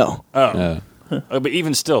it? No. But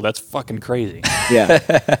even still, that's fucking crazy. Yeah.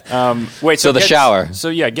 Wait. So the shower. So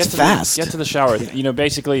yeah, get to the shower.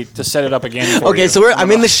 Basically to set it up again. Okay, so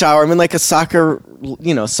I'm in the shower. I'm in like a soccer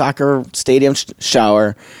stadium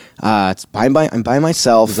shower. I'm by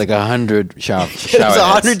myself. It's like 100 showers. There's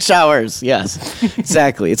 100 showers. Yes,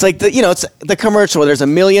 exactly. It's like it's the commercial where there's a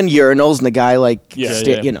million urinals and the guy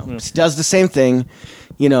does the same thing.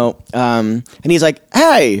 And he's like,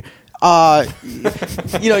 "Hey."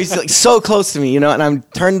 He's like so close to me, and I'm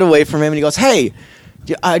turned away from him, and he goes, "Hey,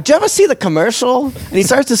 did you ever see the commercial?" And he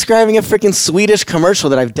starts describing a freaking Swedish commercial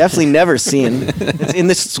that I've definitely never seen. It's in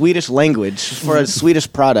the Swedish language for a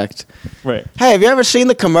Swedish product. Right. Hey, have you ever seen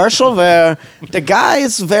the commercial where the guy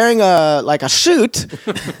is wearing a suit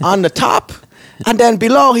on the top, and then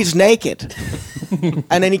below he's naked?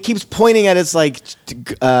 And then he keeps pointing at his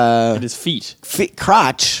at his feet,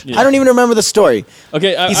 crotch. Yeah. I don't even remember the story.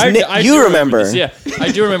 Okay, I you remember? This. Yeah,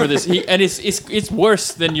 I do remember this. And it's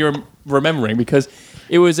worse than you're remembering, because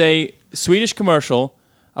it was a Swedish commercial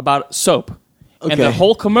about soap, and the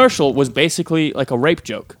whole commercial was basically like a rape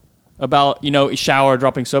joke about shower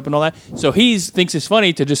dropping soap and all that. So he thinks it's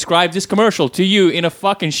funny to describe this commercial to you in a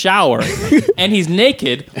fucking shower, and he's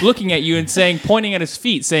naked, looking at you and pointing at his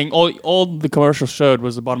feet, saying all the commercial showed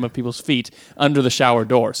was the bottom of people's feet under the shower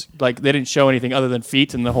doors. Like they didn't show anything other than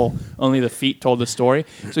feet, and only the feet told the story.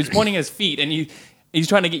 So he's pointing at his feet, and he's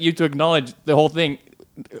trying to get you to acknowledge the whole thing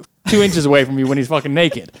 2 inches away from you when he's fucking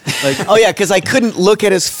naked. Because I couldn't look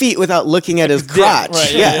at his feet without looking at his crotch.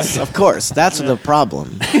 Right, yes, of course. That's the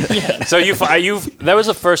problem. So that was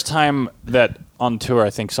the first time that on tour I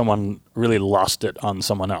think someone really lost it on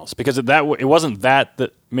someone else, because it wasn't that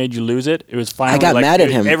made you lose it. It was finally I got mad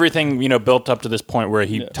at him. Everything built up to this point where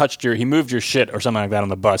he he moved your shit or something like that on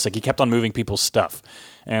the bus. Like he kept on moving people's stuff.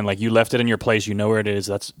 And you left it in your place, where it is,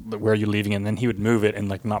 that's where you're leaving it, and then he would move it and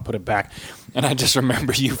not put it back. And I just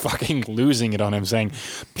remember you fucking losing it on him, saying,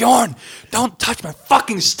 "Bjorn, don't touch my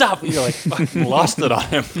fucking stuff." And you're fucking lost it on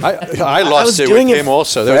him. I lost it with him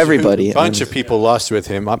also. There was everybody. A bunch of people lost it with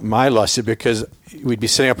him. I lost it because we'd be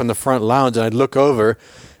sitting up in the front lounge, and I'd look over,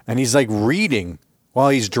 and he's reading while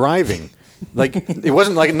he's driving. It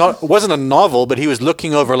wasn't a novel, but he was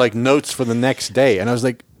looking over notes for the next day, and I was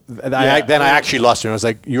like. I actually lost him. I was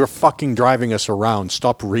like, "You're fucking driving us around.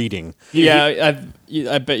 Stop reading." Yeah,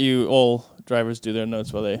 I bet you all drivers do their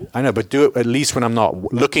notes while they. I know, but do it at least when I'm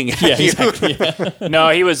not looking at you. Exactly. Yeah. No,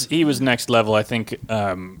 he was next level. I think.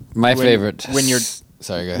 My favorite. When you're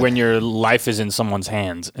sorry, go ahead. when your life is in someone's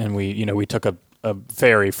hands, and we took a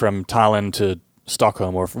ferry from Tallinn to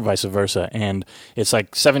Stockholm or vice versa, and it's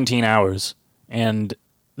like 17 hours, and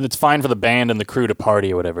it's fine for the band and the crew to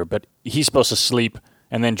party or whatever, but he's supposed to sleep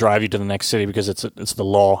and then drive you to the next city because it's the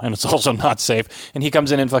law, and it's also not safe. And he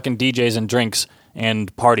comes in and fucking DJs and drinks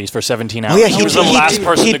and parties for 17 hours. Oh yeah, he was the last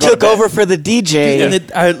person he to go took to bed. over for the DJ.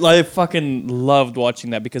 And I fucking loved watching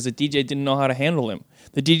that because the DJ didn't know how to handle him.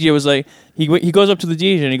 The DJ was like, he goes up to the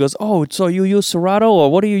DJ and he goes, "Oh, so you use Serato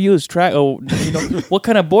or what do you use? What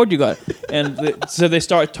kind of board you got?" And so they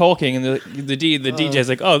start talking, and the DJ's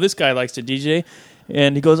like, "Oh, this guy likes to DJ,"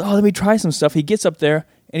 and he goes, "Oh, let me try some stuff." He gets up there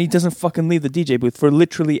and he doesn't fucking leave the DJ booth for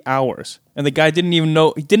literally hours. And the guy didn't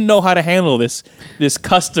know how to handle this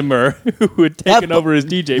customer who had taken over his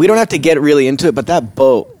DJ. We don't have to get really into it, but that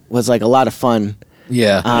boat was like a lot of fun.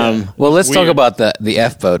 Yeah. Well, let's talk about the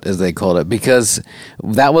F boat, as they called it, because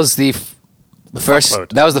that was the first.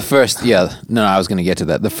 boat. That was the first. Yeah. No, I was going to get to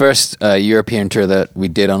that. The first European tour that we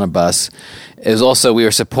did on a bus. It was also, we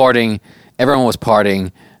were supporting. Everyone was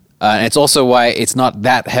partying. And it's also why it's not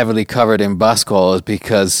that heavily covered in bus calls,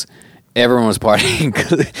 because everyone was partying,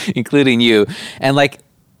 including you. And like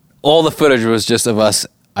all the footage was just of us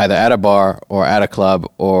either at a bar or at a club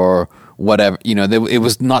or whatever. It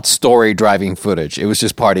was not story driving footage. It was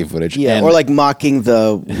just party footage. Yeah, or like mocking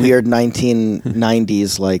the weird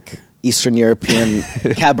 1990s like Eastern European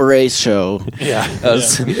cabaret show. Yeah.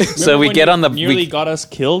 So Remember we when get you on the. nearly got us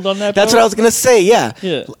killed on that. That's boat? what I was gonna say. Yeah.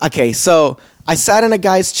 Yeah. Okay, so I sat in a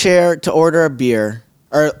guy's chair to order a beer,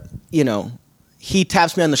 or he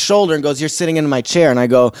taps me on the shoulder and goes, "You're sitting in my chair," and I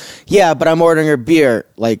go, "Yeah, but I'm ordering a beer.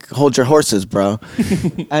 Like, hold your horses, bro."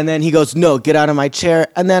 And then he goes, "No, get out of my chair."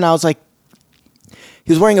 And then I was like,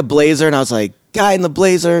 he was wearing a blazer, and I was like, "Guy in the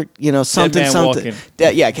blazer, something, man something."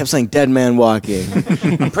 walking. I kept saying "dead man walking."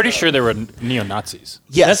 I'm pretty sure they were neo-Nazis.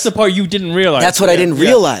 Yes. That's the part you didn't realize. That's what I didn't Yeah.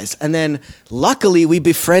 realize. And then luckily we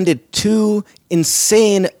befriended two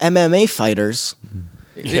insane MMA fighters.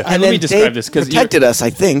 Yeah. And Let then me describe they this because protected us, I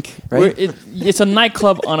think. Right? it's a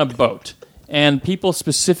nightclub on a boat, and people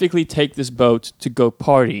specifically take this boat to go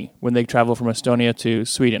party when they travel from Estonia to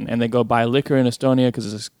Sweden, and they go buy liquor in Estonia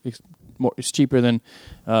because it's cheaper than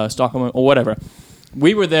Stockholm or whatever.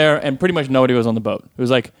 We were there, and pretty much nobody was on the boat. It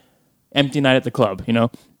was like empty night at the club.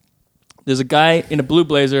 There's a guy in a blue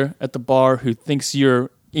blazer at the bar who thinks you're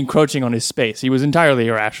encroaching on his space. He was entirely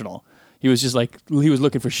irrational. He was just like, he was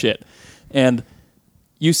looking for shit. And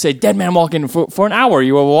you say, "Dead man walking." For an hour,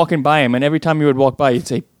 you were walking by him, and every time you would walk by, you'd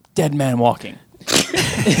say, "Dead man walking."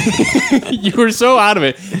 You were so out of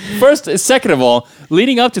it. Second of all,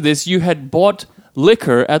 leading up to this, you had bought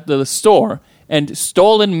liquor at the store and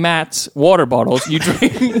stolen Matt's water bottles.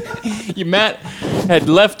 Matt had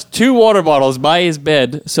left 2 water bottles by his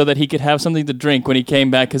bed so that he could have something to drink when he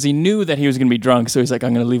came back, because he knew that he was going to be drunk. So he's like,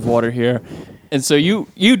 "I'm going to leave water here." And so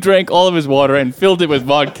you drank all of his water and filled it with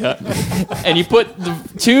vodka. And you put the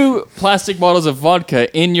 2 plastic bottles of vodka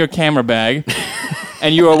in your camera bag.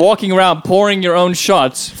 And you were walking around pouring your own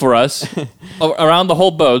shots for us around the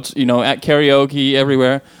whole boat, at karaoke,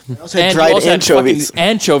 everywhere. Also had dried anchovies. Had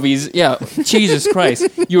anchovies, yeah. Jesus Christ.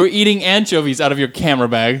 You were eating anchovies out of your camera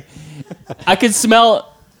bag. I could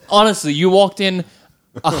smell, honestly, you walked in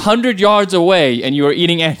 100 yards away and you were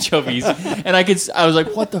eating anchovies. And I was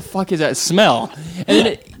like, what the fuck is that smell? And then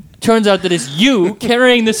it turns out that it's you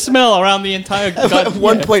carrying the smell around the entire... At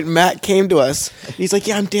one point, Matt came to us. He's like,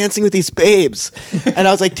 "Yeah, I'm dancing with these babes." And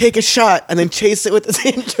I was like, "Take a shot," and then chase it with this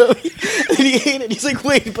anchovy. And he ate it. He's like,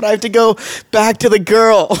 "Wait, but I have to go back to the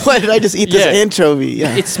girl. Why did I just eat this anchovy?"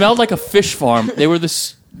 Yeah. It smelled like a fish farm. They were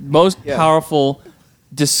the most powerful,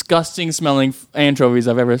 disgusting smelling anchovies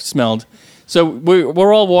I've ever smelled. So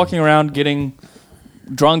we're all walking around getting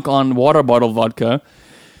drunk on water bottle vodka.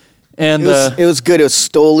 And it was good. It was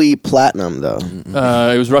Stoli Platinum, though.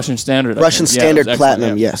 It was Russian Standard. Russian Standard it was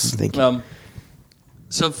Platinum, yeah. yes. Thank you.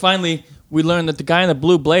 So finally, we learned that the guy in the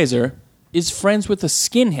blue blazer is friends with a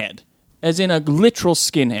skinhead, as in a literal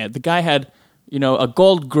skinhead. The guy had, a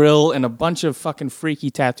gold grill and a bunch of fucking freaky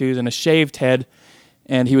tattoos and a shaved head,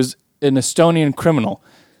 and he was an Estonian criminal,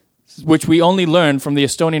 which we only learned from the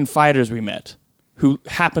Estonian fighters we met, who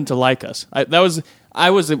happened to like us. I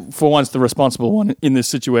was for once the responsible one in this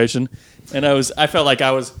situation, and I felt like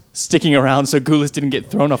I was sticking around so Gulis didn't get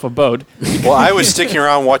thrown off a boat. Well, I was sticking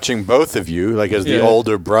around watching both of you, like as the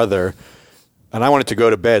older brother, and I wanted to go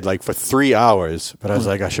to bed like for 3 hours, but I was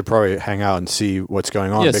like, I should probably hang out and see what's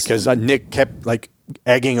going on because Nick kept like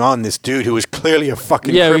egging on this dude who was clearly a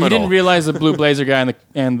fucking Yeah, criminal. you didn't realize the blue blazer guy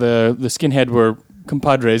and the skinhead were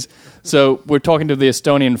compadres. So we're talking to the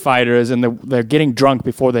Estonian fighters, and they're getting drunk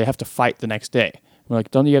before they have to fight the next day. We're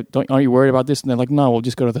like, aren't you worried about this? And they're like, no, we'll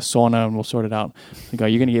just go to the sauna and we'll sort it out. They go,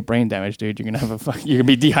 you're gonna get brain damage, dude. You're gonna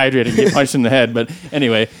be dehydrated and get punched in the head. But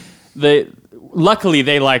anyway, luckily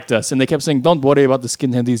they liked us, and they kept saying, don't worry about the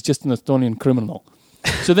skinhead. He's just an Estonian criminal.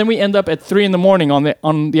 So then we end up at 3 a.m.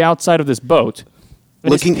 on the outside of this boat,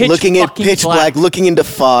 looking at pitch black, looking into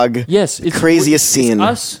fog. Yes, it's craziest scene.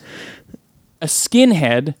 It's us, a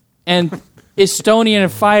skinhead, and Estonian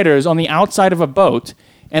fighters on the outside of a boat.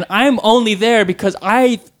 And I'm only there because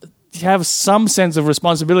I have some sense of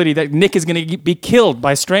responsibility that Nick is going to be killed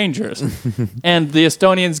by strangers. And the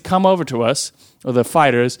Estonians come over to us, or the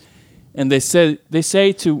fighters, and they say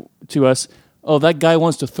to us, oh, that guy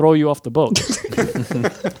wants to throw you off the boat.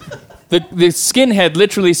 The skinhead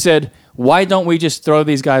literally said, why don't we just throw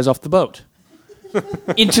these guys off the boat?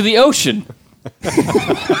 Into the ocean.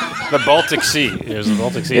 The Baltic Sea. It was the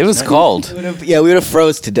Baltic Sea. It was cold. We would have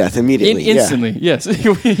froze to death immediately. Instantly, yes.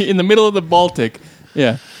 In the middle of the Baltic.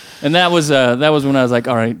 Yeah. And that was when I was like,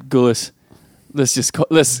 all right, Gulis, let's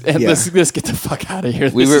get the fuck out of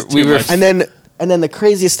here. We were and then the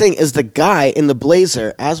craziest thing is the guy in the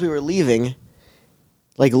blazer, as we were leaving,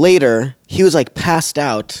 like later, he was like passed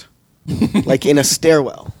out like in a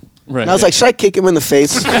stairwell. Right. And I was like, should I kick him in the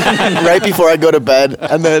face right before I go to bed?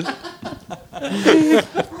 And then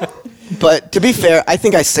but to be fair, I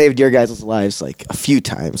think I saved your guys' lives like a few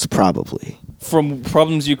times, probably. From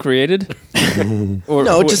problems you created?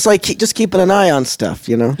 Just keeping an eye on stuff,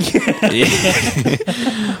 you know?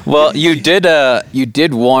 Well, you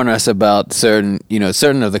did warn us about certain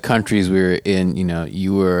of the countries we were in,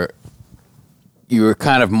 you were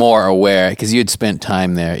kind of more aware because you had spent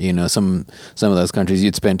time there, some of those countries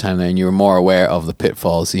you'd spent time there and you were more aware of the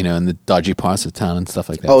pitfalls, and the dodgy parts of town and stuff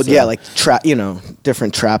like that. Oh, so, yeah, like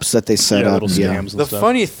different traps that they set up. Little scams. The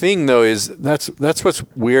funny thing though is that's what's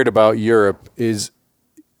weird about Europe is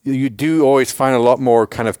you do always find a lot more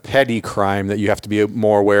kind of petty crime that you have to be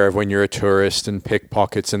more aware of when you're a tourist, and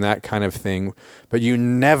pickpockets and that kind of thing, but you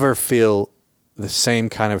never feel the same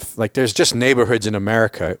kind of, like, there's just neighborhoods in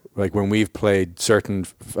America, like when we've played certain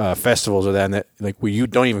festivals or that like where you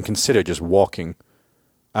don't even consider just walking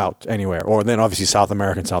out anywhere. Or then obviously South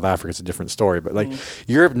America and South Africa, it's a different story, but like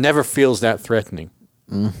Europe never feels that threatening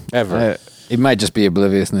ever. It might just be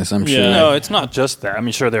obliviousness, I'm sure. No, it's not just that. I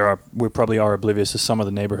mean, sure, we probably are oblivious to some of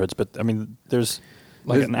the neighborhoods, but I mean, there's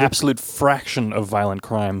an absolute fraction of violent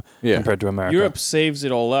crime compared to America. Europe saves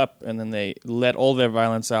it all up, and then they let all their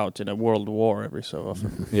violence out in a world war every so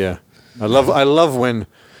often. Yeah. I love when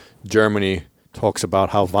Germany talks about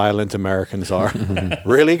how violent Americans are.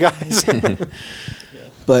 Really, guys?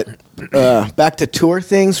 But back to tour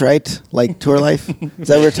things, right? Like tour life? Is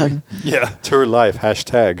that what we're talking? Yeah. Tour life,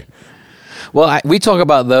 hashtag. Well, we talk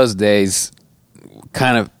about those days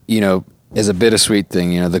kind of, as a bittersweet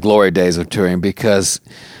thing, the glory days of touring, because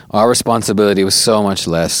our responsibility was so much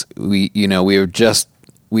less. We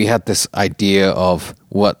had this idea of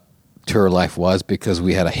what tour life was because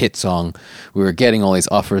we had a hit song. We were getting all these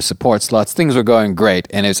offers, support slots. Things were going great,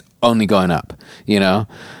 and it's only going up,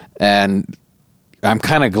 And I'm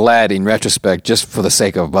kind of glad in retrospect, just for the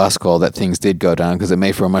sake of Bus Call, that things did go down because it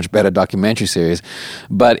made for a much better documentary series.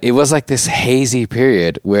 But it was like this hazy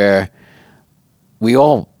period where we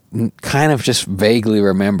all kind of just vaguely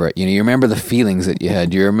remember it. You remember the feelings that you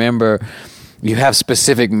had. You have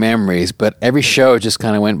specific memories, but every show just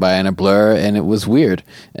kind of went by in a blur, and it was weird.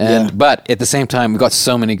 But at the same time, we got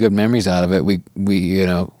so many good memories out of it. We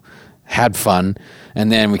had fun,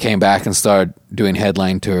 and then we came back and started doing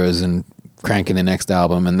headline tours and cranking the next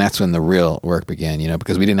album, and that's when the real work began,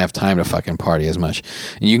 because we didn't have time to fucking party as much.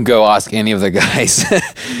 And you can go ask any of the guys,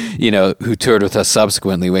 who toured with us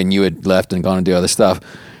subsequently when you had left and gone to do other stuff.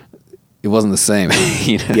 It wasn't the same.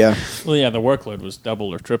 Yeah. Well, yeah, the workload was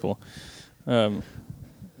double or triple. And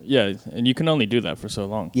you can only do that for so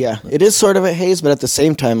long. Yeah, it is sort of a haze, but at the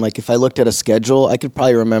same time, like if I looked at a schedule, I could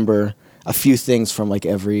probably remember a few things from like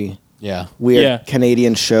every weird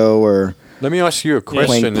Canadian show or let me ask you a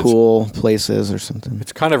question. Playing pool places or something.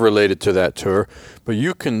 It's kind of related to that tour, but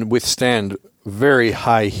you can withstand very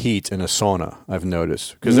high heat in a sauna, I've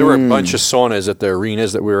noticed. Because there were a bunch of saunas at the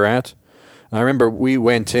arenas that we were at. And I remember we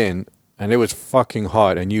went in, and it was fucking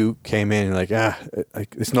hot, and you came in and like,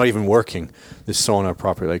 it's not even working, this sauna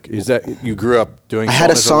properly. Like, is that, you grew up doing saunas? I had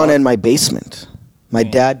a sauna in my basement. My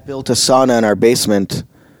dad built a sauna in our basement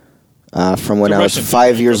from when I was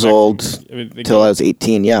 5 years old till I was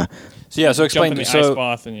 18, So explain to me. Ice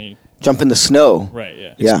bath and jump in the snow. Right.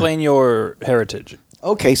 Yeah. Yeah. Explain your heritage.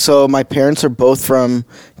 Okay, so my parents are both from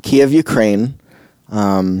Kiev, Ukraine.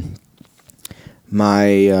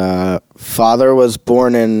 My father was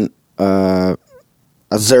born in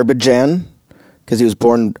Azerbaijan because he was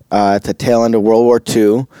born at the tail end of World War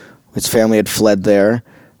II. His family had fled there,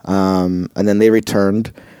 and then they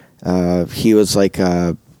returned. He was like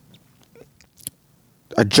a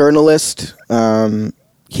journalist.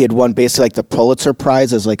 He had won basically like the Pulitzer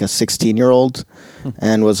Prize as like a 16-year-old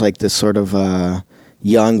and was like this sort of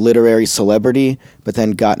young literary celebrity, but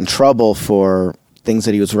then got in trouble for things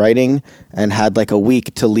that he was writing and had like a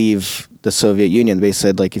week to leave the Soviet Union. They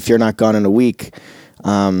said, like, if you're not gone in a week,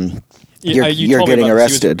 you're getting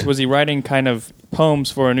arrested. Was he writing kind of poems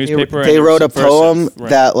for a newspaper? They wrote a poem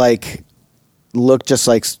that like looked just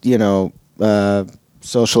like,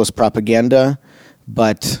 socialist propaganda,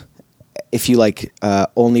 but if you like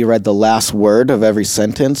only read the last word of every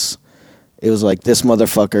sentence, it was like, this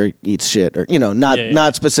motherfucker eats shit, or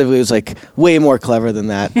not specifically. It was like way more clever than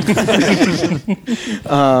that.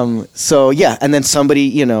 And then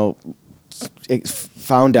somebody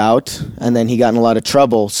found out, and then he got in a lot of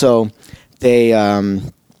trouble. So they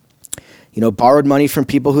borrowed money from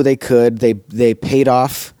people who they could. They paid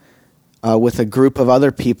off with a group of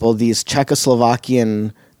other people these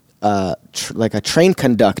Czechoslovakian like a train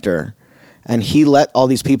conductor, and he let all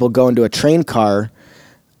these people go into a train car.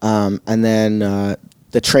 And then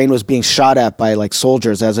the train was being shot at by like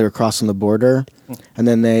soldiers as they were crossing the border, and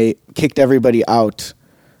then they kicked everybody out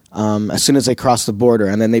as soon as they crossed the border,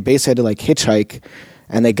 and then they basically had to like hitchhike,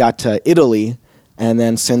 and they got to Italy, and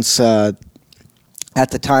then since at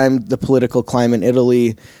the time the political climate in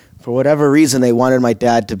Italy, for whatever reason, they wanted my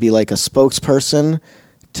dad to be like a spokesperson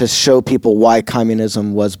to show people why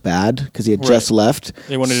communism was bad, because he had just left.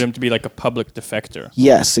 They wanted him to be like a public defector.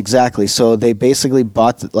 Yes, exactly. So they basically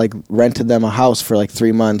rented them a house for like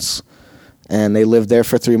 3 months, and they lived there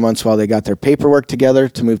for 3 months while they got their paperwork together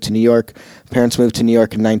to move to New York. Parents moved to New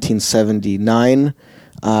York in 1979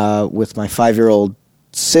 with my 5-year-old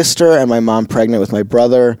sister and my mom pregnant with my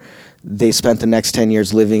brother. They spent the next 10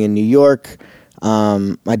 years living in New York.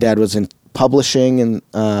 My dad was in publishing and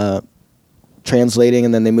translating,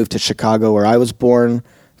 and then they moved to Chicago, where I was born.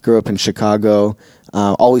 Grew up in Chicago.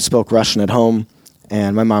 Always spoke Russian at home,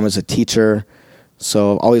 and my mom is a teacher,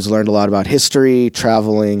 so always learned a lot about history,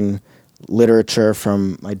 traveling, literature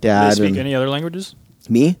from my dad. Did they speak any other languages?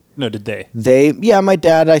 Me? No, did they? My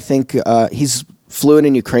dad, I think he's fluent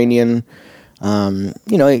in Ukrainian.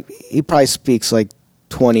 He probably speaks like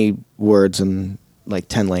 20 words in like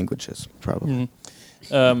 10 languages, probably. Mm-hmm.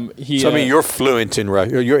 You're fluent in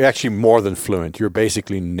Russian. You're actually more than fluent. You're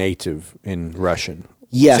basically native in Russian.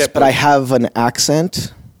 Yes, but I have an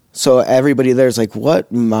accent. So everybody there's like,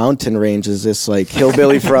 what mountain range is this like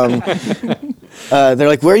hillbilly from? They're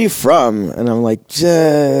like, where are you from? And I'm like,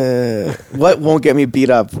 what won't get me beat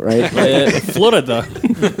up, right? Florida.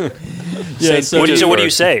 What do you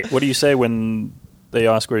say? What do you say when they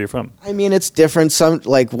ask where you're from? I mean, it's different.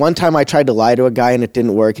 One time I tried to lie to a guy and it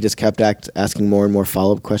didn't work. He just kept asking more and more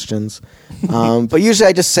follow-up questions. But usually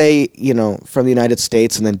I just say, from the United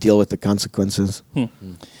States, and then deal with the consequences.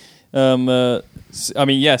 So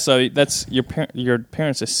that's your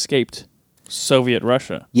parents escaped Soviet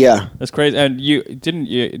Russia. Yeah. That's crazy. And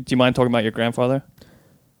do you mind talking about your grandfather?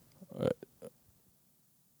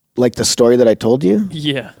 Like the story that I told you?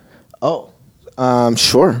 Yeah. Oh,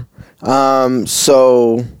 sure.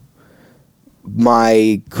 So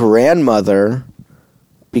my grandmother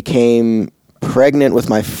became pregnant with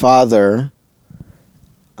my father,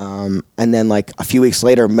 and then like a few weeks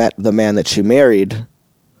later met the man that she married.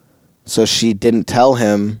 So she didn't tell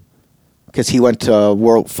him because he went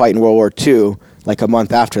to fight in World War II like a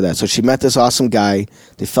month after that. So she met this awesome guy.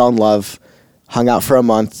 They fell in love, hung out for a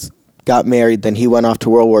month, got married. Then he went off to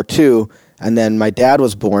World War II, and then my dad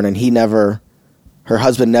was born, and her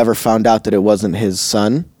husband never found out that it wasn't his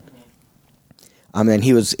son. And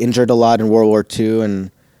he was injured a lot in World War II,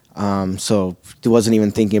 and so he wasn't even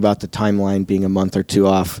thinking about the timeline being a month or two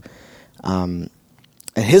off.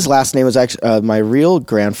 And his last name was actually, my real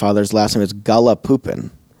grandfather's last name is Gala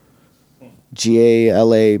Pupin.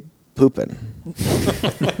 Gala Pupin.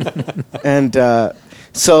 And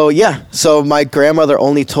so my grandmother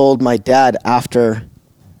only told my dad after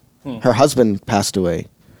her husband passed away.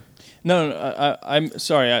 No, I'm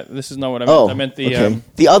sorry. This is not what I meant. Oh, I meant the okay.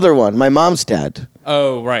 The other one, my mom's dad.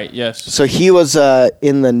 Oh, right. Yes. So he was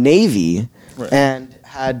in the Navy and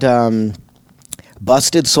had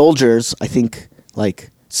busted soldiers, I think, like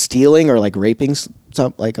stealing or like raping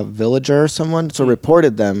like a villager or someone. So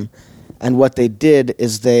reported them, and what they did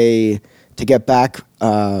is to get back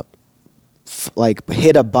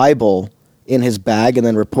hid a Bible in his bag and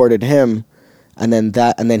then reported him, and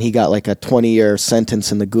then he got like a 20-year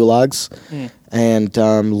sentence in the gulags. And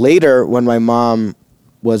later, when my mom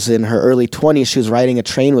was in her early 20s, she was riding a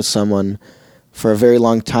train with someone for a very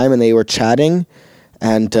long time, and they were chatting,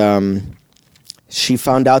 and she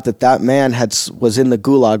found out that man was in the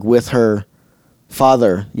gulag with her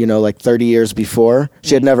father, like 30 years before.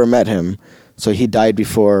 She had never met him, so he died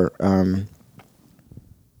before.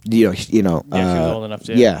 She was old enough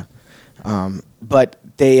to. Yeah, but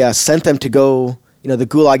they sent them to go. The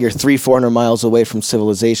gulag, you're 300-400 miles away from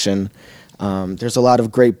civilization. There's a lot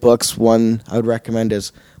of great books. One I would recommend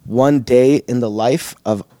is One Day in the Life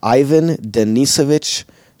of Ivan Denisovich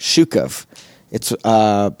Shukov. It's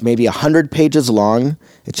maybe 100 pages long.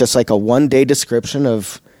 It's just like a one-day description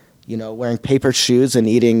of, wearing paper shoes and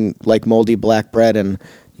eating like moldy black bread and,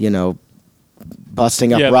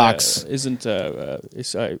 busting up rocks. Isn't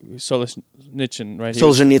Solzhenitsyn, right?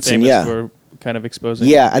 Solzhenitsyn, yeah. For kind of exposing.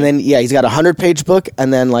 Yeah, and then, he's got a 100-page book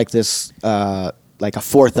and then like this... like a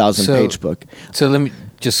 4,000-page book. So let me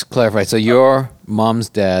just clarify. So your mom's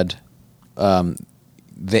dad,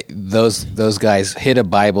 those guys hid a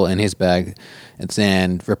Bible in his bag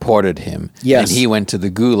and reported him. Yes. And he went to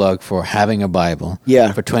the gulag for having a Bible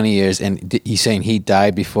for 20 years. And he's saying he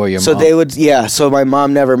died before your mom. So so my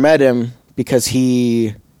mom never met him because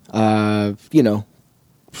he, was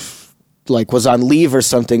on leave or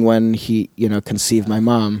something when he, conceived my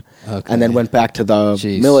mom. Okay. And then went back to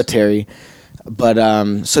the military. But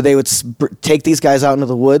so they would take these guys out into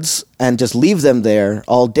the woods and just leave them there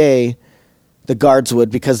all day. The guards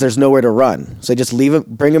would, because there's nowhere to run. So they just leave them,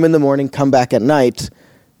 bring them in the morning, come back at night,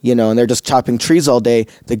 and they're just chopping trees all day.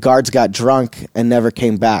 The guards got drunk and never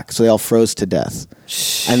came back, so they all froze to death.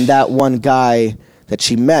 And that one guy that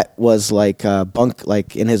she met was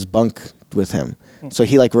in his bunk with him. So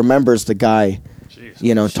he remembers the guy,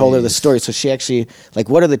 told her the story. So she actually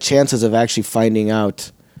what are the chances of actually finding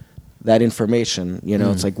out that information?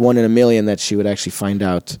 It's like 1 in a million that she would actually find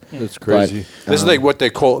out. That's crazy. This is like what they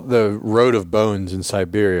call the Road of Bones in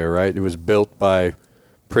Siberia, right? It was built by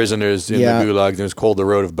prisoners in the gulags, and it was called the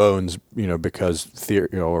Road of Bones, because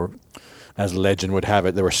or as legend would have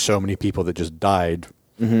it, there were so many people that just died.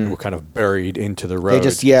 Who were kind of buried into the road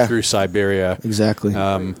through Siberia. Exactly.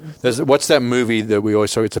 What's that movie that we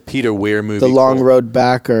always saw? It's a Peter Weir movie. The Long Road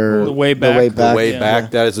Back, or The Way Back. The Way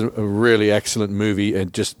Back. That is a really excellent movie,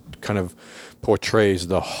 and just kind of portrays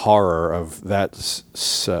the horror of that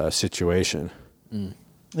situation.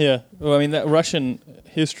 Yeah. Well, I mean, that Russian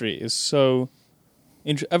history is so...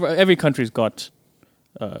 Every country's got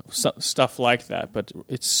stuff like that, but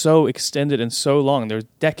it's so extended and so long. There's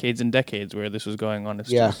decades and decades where this was going on.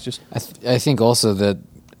 It's just I think also that,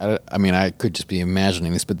 I could just be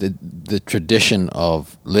imagining this, but the tradition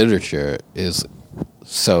of literature is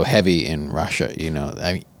so heavy in Russia.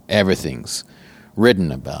 Everything's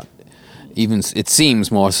written about. Even it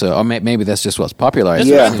seems more so, or maybe that's just what's popular. That's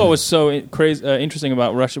what I thought was so interesting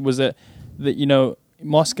about Russia was that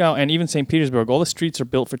Moscow and even St. Petersburg, all the streets are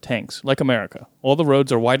built for tanks, like America. All the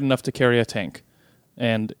roads are wide enough to carry a tank,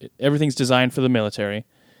 and everything's designed for the military,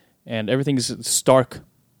 and everything's stark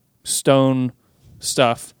stone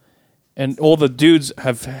stuff, and all the dudes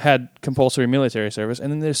have had compulsory military service,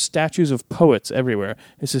 and then there's statues of poets everywhere.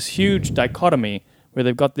 It's this huge dichotomy where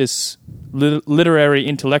they've got this literary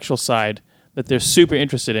intellectual side that they're super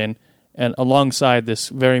interested in, and alongside this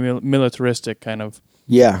very militaristic kind of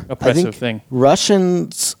oppressive thing.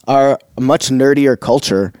 Russians are a much nerdier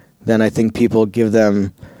culture than I think people give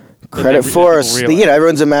them credit for.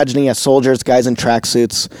 Everyone's imagining soldiers, guys in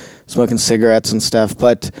tracksuits, smoking cigarettes and stuff,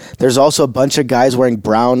 but there's also a bunch of guys wearing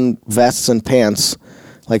brown vests and pants,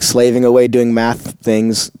 slaving away doing math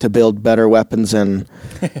things to build better weapons and,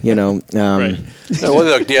 right.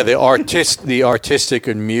 The artistic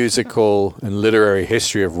and musical and literary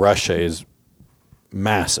history of Russia is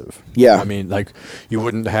massive. Yeah. You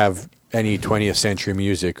wouldn't have any 20th century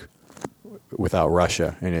music without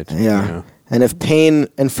Russia in it. Yeah. And if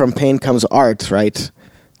from pain comes art, right?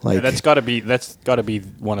 That's got to be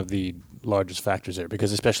one of the largest factors there,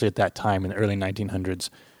 because especially at that time in the early 1900s,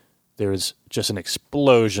 there was just an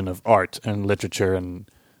explosion of art and literature and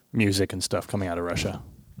music and stuff coming out of Russia.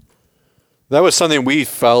 That was something we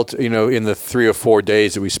felt, in the 3 or 4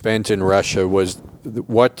 days that we spent in Russia, was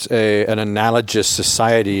what an analogous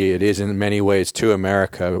society it is in many ways to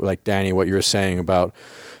America. Like, Danny, what you were saying about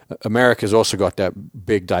America's also got that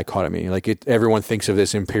big dichotomy. Everyone thinks of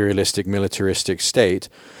this imperialistic, militaristic state,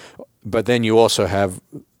 but then you also have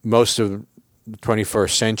most of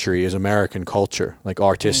 21st century is American culture, like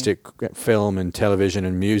artistic film and television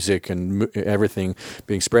and music and everything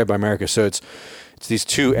being spread by America. So it's these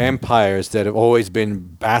two empires that have always been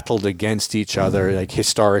battled against each other, like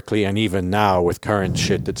historically and even now with current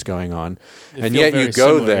shit that's going on. And yet you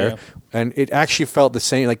go there, and it actually felt the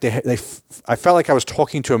same. Like I felt like I was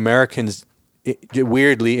talking to Americans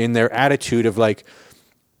weirdly in their attitude of like,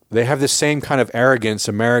 they have the same kind of arrogance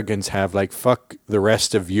Americans have, like, fuck the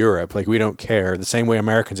rest of Europe. Like, we don't care. The same way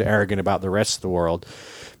Americans are arrogant about the rest of the world.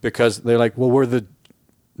 Because they're like, well, we're the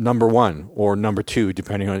number one or number two,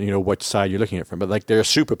 depending on, what side you're looking at it from. But, like, they're a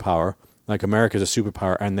superpower. Like, America's a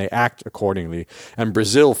superpower, and they act accordingly. And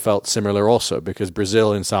Brazil felt similar also, because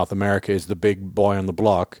Brazil in South America is the big boy on the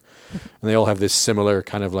block. And they all have this similar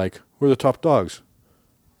kind of like, we're the top dogs.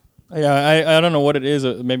 Yeah, I don't know what it is.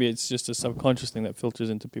 Maybe it's just a subconscious thing that filters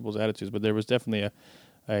into people's attitudes. But there was definitely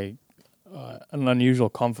an unusual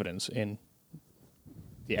confidence in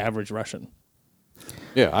the average Russian.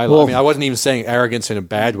 Yeah, I mean, I wasn't even saying arrogance in a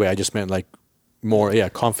bad way. I just meant like more,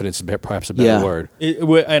 confidence is perhaps a better word.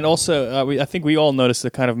 And also, I think we all noticed the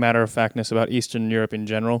kind of matter-of-factness about Eastern Europe in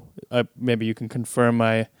general. Maybe you can confirm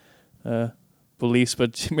my beliefs,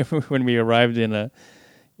 but remember when we arrived in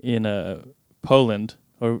Poland.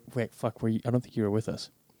 Or wait, fuck! I don't think you were with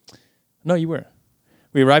us. No, you were.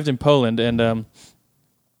 We arrived in Poland and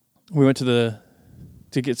we went to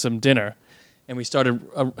get some dinner, and we started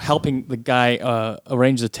helping the guy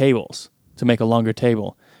arrange the tables to make a longer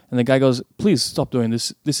table. And the guy goes, "Please stop doing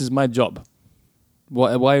this. This is my job.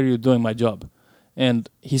 Why are you doing my job?" And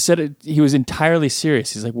he said it. He was entirely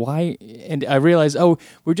serious. He's like, "Why?" And I realized,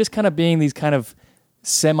 we're just kind of being these kind of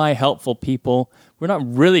semi-helpful people. We're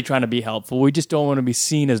not really trying to be helpful. We just don't want to be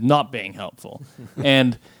seen as not being helpful.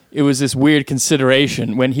 And it was this weird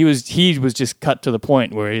consideration when he was just cut to the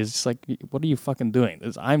point where he's just like, what are you fucking doing?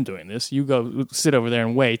 I'm doing this. You go sit over there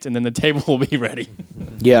and wait, and then the table will be ready.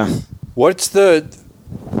 Yeah. What's the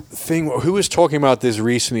thing? Who was talking about this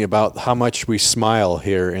recently about how much we smile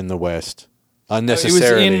here in the West?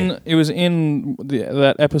 Unnecessarily. It was in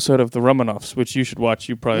that episode of the Romanovs, which you should watch.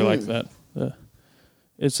 You probably like that.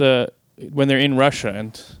 It's when they're in Russia,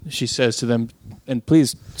 and she says to them, "And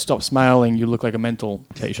please stop smiling. You look like a mental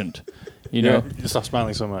patient." You stop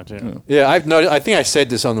smiling so much. Yeah, I've noticed. I think I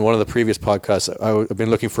said this on one of the previous podcasts. I've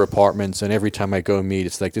been looking for apartments, and every time I go meet,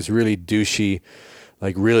 it's like this really douchey,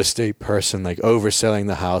 like real estate person, like overselling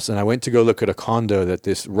the house. And I went to go look at a condo that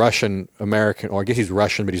this Russian American, or I guess he's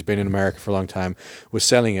Russian, but he's been in America for a long time, was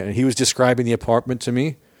selling it, and he was describing the apartment to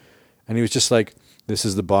me, and he was just like, "This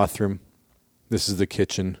is the bathroom. This is the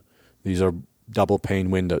kitchen. These are double pane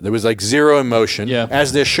windows." There was like zero emotion,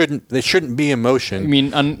 as there shouldn't be emotion. I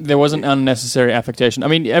mean, there wasn't unnecessary affectation. I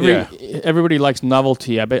mean, everybody likes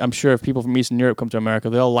novelty. I'm sure if people from Eastern Europe come to America,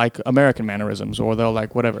 they'll like American mannerisms, or they'll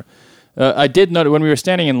like whatever. I did note when we were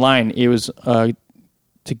standing in line, it was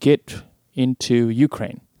to get into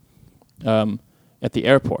Ukraine at the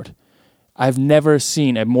airport. I've never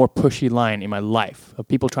seen a more pushy line in my life of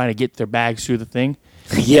people trying to get their bags through the thing.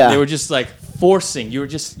 Yeah, they were just like forcing.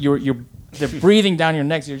 They're breathing down your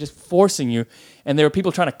necks. You're just forcing you. And there were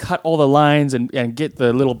people trying to cut all the lines and get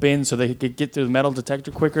the little bins so they could get through the metal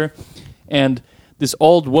detector quicker. And this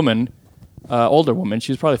older woman,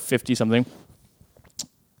 she was probably 50 something,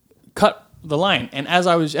 cut the line. And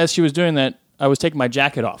as she was doing that, I was taking my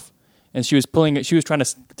jacket off. And she was trying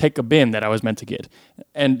to take a bin that I was meant to get.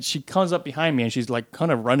 And she comes up behind me, and she's like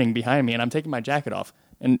kind of running behind me, and I'm taking my jacket off.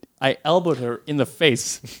 And I elbowed her in the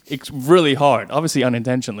face. It's really hard, obviously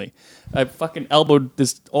unintentionally. I fucking elbowed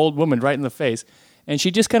this old woman right in the face. And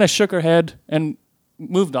she just kind of shook her head and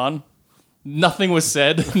moved on. Nothing was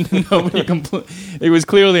said. Nobody It was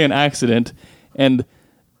clearly an accident. And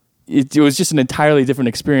it was just an entirely different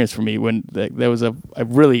experience for me when I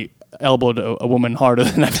really elbowed a woman harder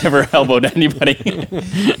than I've ever elbowed anybody.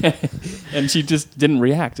 And she just didn't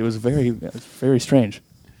react. It was very, very strange.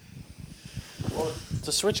 Well,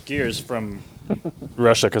 to switch gears from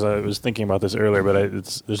Russia, because I was thinking about this earlier, but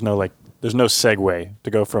there's no segue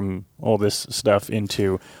to go from all this stuff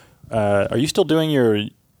into. Are you still doing your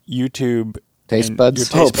YouTube taste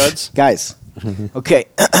buds? Guys. Okay,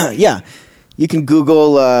 yeah, you can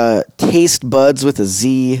Google taste buds with a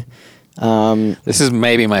Z. This is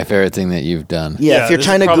maybe my favorite thing that you've done. Yeah, if you're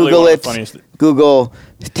trying to Google it, Google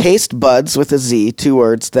taste buds with a Z, 2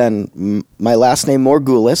 words. Then my last name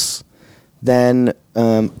Morgulis. Then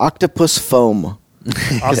Octopus Foam,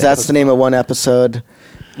 because that's the name of one episode.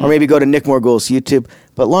 Or maybe go to Nick Morgulis YouTube.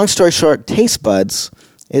 But long story short, Taste Buds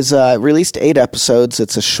is released 8 episodes.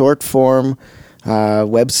 It's a short form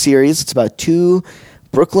web series. It's about 2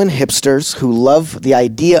 Brooklyn hipsters who love the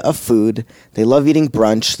idea of food. They love eating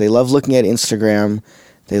brunch. They love looking at Instagram.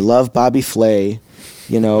 They love Bobby Flay,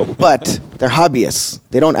 but they're hobbyists.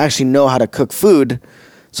 They don't actually know how to cook food.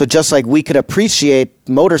 So just like we could appreciate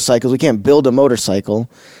motorcycles, we can't build a motorcycle.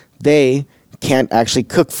 They can't actually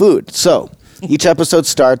cook food. So each episode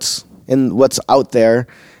starts in what's out there,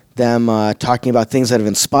 them talking about things that have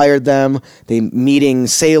inspired them, they meeting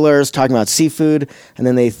sailors, talking about seafood, and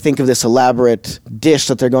then they think of this elaborate dish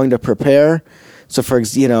that they're going to prepare. So for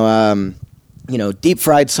deep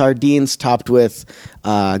fried sardines topped with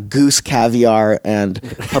goose caviar and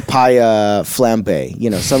papaya flambe.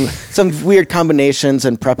 Some weird combinations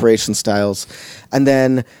and preparation styles. And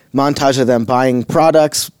then montage of them buying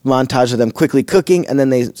products, montage of them quickly cooking, and then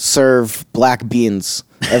they serve black beans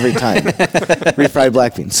every time. Refried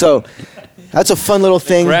black beans. So that's a fun little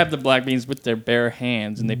thing. Grab the black beans with their bare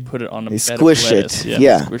hands and they put it on a bed squish of lettuce. it.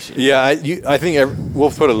 Yeah. Squish it. Yeah, I think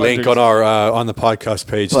we'll put a link on our on the podcast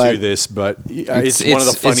page to this, but it's one of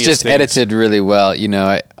the funniest It's just things. edited really well.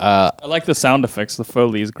 I like the sound effects. The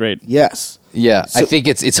Foley is great. Yes. Yeah, I think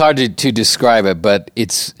it's hard to describe it, but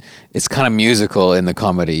it's kind of musical in the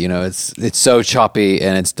comedy. It's so choppy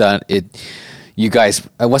and it's done. You guys,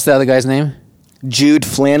 what's the other guy's name? Jude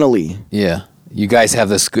Flannelly. Yeah, you guys have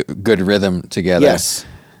this good rhythm together. Yes.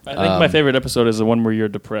 I think my favorite episode is the one where you're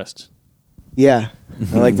depressed. Yeah,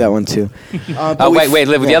 I like that one too. Wait,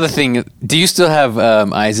 the other thing. Do you still have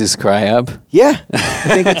Isis Cry up? Yeah, I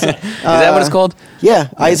think it's. Is that what it's called? Yeah,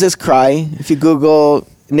 Isis Cry. If you Google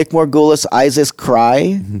Nick Morgulis Isis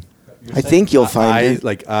Cry, I think you'll find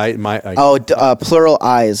it. Plural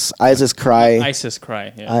eyes. Isis Cry. Isis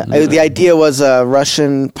Cry. Yeah. The idea was a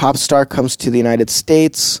Russian pop star comes to the United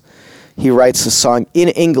States. He writes a song in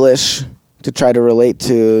English to try to relate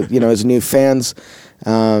to his new fans.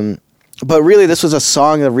 But really, this was a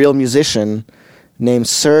song a real musician named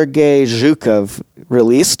Sergei Zhukov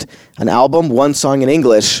released, an album, one song in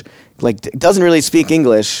English. It doesn't really speak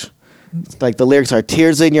English. Like the lyrics are,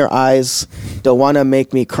 tears in your eyes, don't want to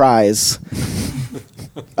make me cries.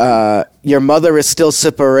 Your mother is still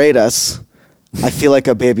separatus. I feel like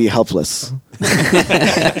a baby helpless.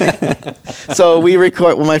 So we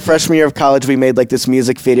my freshman year of college, we made this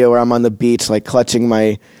music video where I'm on the beach, clutching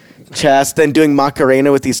my chest, then doing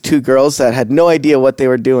Macarena with these two girls that had no idea what they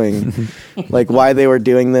were doing, why they were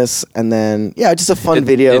doing this, and then just a fun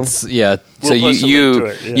video. So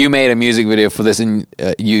you made a music video for this and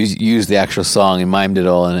you used the actual song and mimed it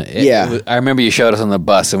all. And I remember you showed us on the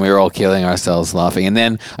bus and we were all killing ourselves laughing. And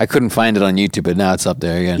then I couldn't find it on YouTube, but now it's up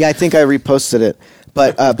there again. Yeah, I think I reposted it.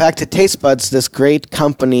 But back to Taste Buds, this great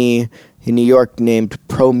company in New York named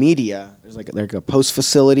Pro Media. There's like a post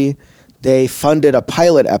facility. They funded a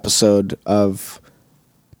pilot episode of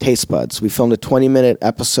Taste Buds. We filmed a 20-minute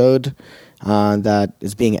episode that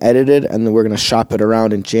is being edited, and then we're going to shop it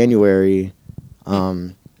around in January.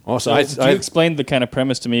 Also, you explained the kind of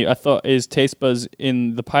premise to me. I thought is Taste Buds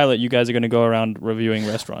in the pilot. You guys are going to go around reviewing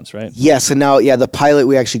restaurants, right? Yes, and now the pilot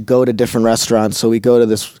we actually go to different restaurants. So we go to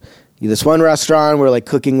this one restaurant. We're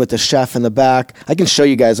cooking with the chef in the back. I can show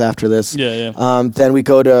you guys after this. Yeah. Then we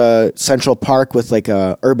go to Central Park with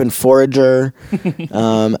a urban forager,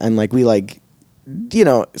 and we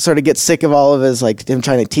sort of get sick of all of his him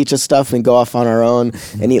trying to teach us stuff and go off on our own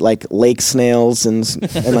and eat lake snails and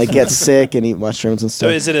get sick and eat mushrooms and stuff.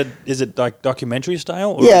 So is it documentary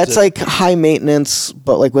style? Or yeah, it's high maintenance,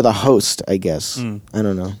 but with a host, I guess. I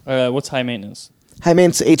don't know. What's high maintenance? High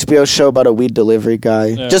maintenance HBO show about a weed delivery guy.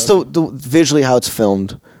 Yeah, just the visually how it's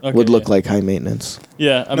filmed would look like high maintenance.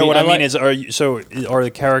 Yeah, I mean is are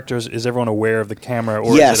the characters? Is everyone aware of the camera?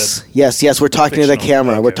 Or yes. We're talking to the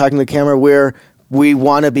camera. Okay. We're talking to the camera where we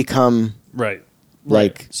want to become right.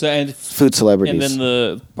 Food celebrities. And then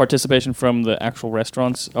the participation from the actual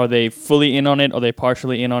restaurants, are they fully in on it? Are they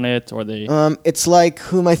partially in on it? Or they? It's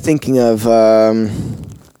who am I thinking of?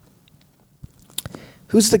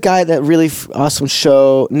 Who's the guy that really awesome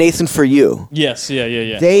show? Nathan For You. Yes,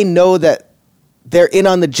 yeah. They know that they're in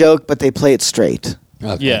on the joke, but they play it straight.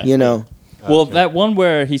 Okay. Yeah. Well, that one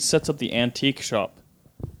where he sets up the antique shop.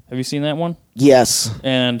 Have you seen that one? Yes.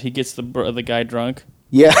 And he gets the guy drunk.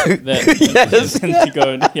 Yeah. Yes.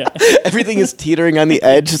 Everything is teetering on the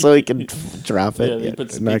edge so he can drop it. Yeah, he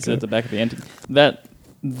puts pizza at the back of the antique.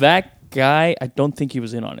 That guy, I don't think he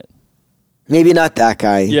was in on it. Maybe not that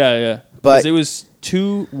guy. Yeah. But it was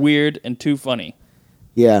too weird and too funny.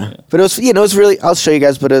 Yeah. But it was, it was really, I'll show you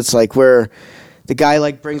guys, but it's where the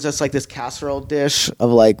guy brings us this casserole dish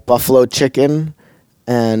of buffalo chicken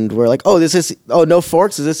and we're like, oh, no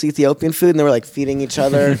forks? Is this Ethiopian food? And they were like feeding each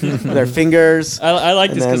other with their fingers. I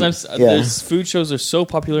like this because these food shows are so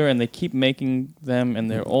popular, and they keep making them, and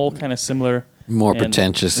they're all kind of similar. More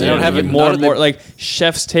pretentious. They don't have it more and more like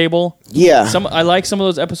Chef's Table. Yeah, I like some of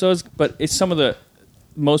those episodes, but it's some of the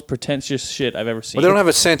most pretentious shit I've ever seen. Well, they don't have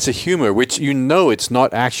a sense of humor, which it's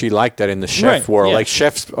not actually like that in the chef world. Yeah. Like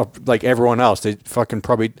chefs, like everyone else, they fucking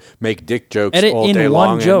probably make dick jokes all day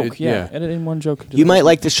long. Edit in one joke. You might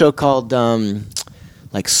like the show called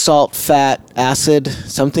like Salt, Fat, Acid,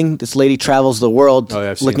 something. This lady travels the world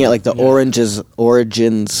looking at like the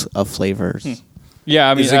origins of flavors.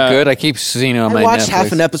 Yeah, I mean, is it good? I keep seeing it on my Netflix. I watched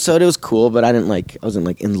half an episode. It was cool, but I wasn't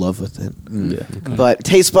like in love with it. Yeah. But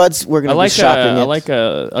Taste Buds, we're gonna be shopping it. I like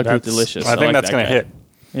Ugly Delicious. I think that's gonna hit.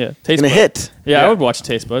 Yeah, Taste Buds. Hit. Yeah, I would watch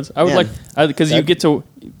Taste Buds. I would because you get to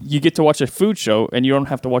watch a food show, and you don't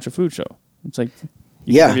have to watch a food show. It's like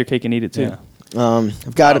you can have your cake and eat it too. Yeah.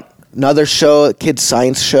 I've got another show, a kids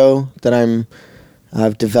science show that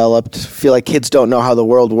I've developed. I feel like kids don't know how the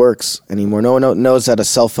world works anymore. No one knows that a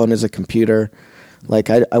cell phone is a computer.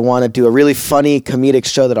 Like, I want to do a really funny comedic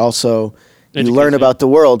show that also you learn about the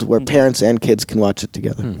world where parents and kids can watch it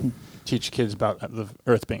together. Mm-hmm. Teach kids about the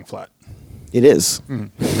Earth being flat. It is.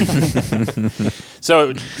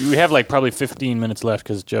 So we have like probably 15 minutes left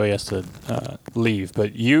because Joey has to leave.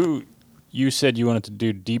 But you said you wanted to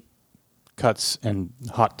do deep cuts and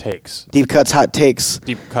hot takes. Deep cuts, hot takes.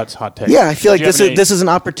 Deep cuts, hot takes. Yeah, I feel like this is an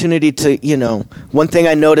opportunity to, one thing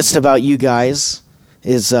I noticed about you guys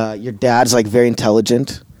is your dad's like very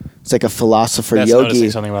intelligent. It's like a philosopher, yogi,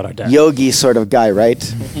 something about our dad. Yogi sort of guy, right?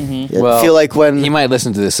 Mm-hmm. Well, I feel like when he might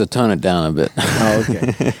listen to this, so tone it down a bit. Oh,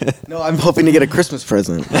 okay. No, I'm hoping to get a Christmas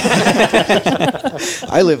present.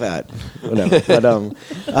 I live at whatever, but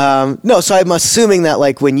no. So I'm assuming that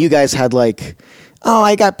like when you guys had like, oh,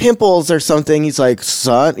 I got pimples or something, he's like,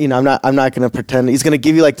 son, I'm not going to pretend. He's going to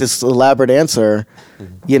give you like this elaborate answer,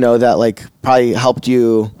 that like probably helped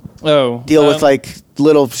you deal with like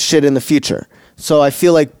little shit in the future. So I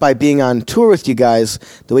feel like by being on tour with you guys,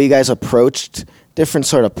 the way you guys approached different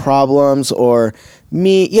sort of problems, or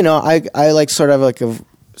me, I like sort of like a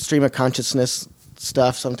stream of consciousness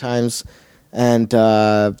stuff sometimes, and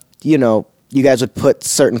you guys would put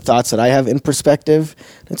certain thoughts that I have in perspective.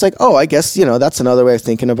 It's like, oh, I guess that's another way of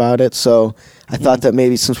thinking about it. So I thought that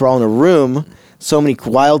maybe since we're all in a room, so many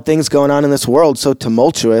wild things going on in this world, so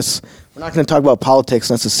tumultuous. We're not going to talk about politics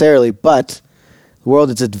necessarily, but the world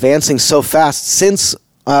is advancing so fast. Since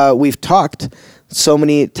we've talked, so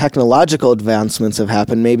many technological advancements have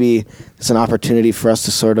happened. Maybe it's an opportunity for us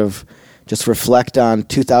to sort of just reflect on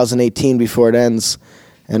 2018 before it ends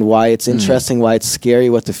and why it's interesting, why it's scary,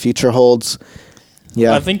 what the future holds.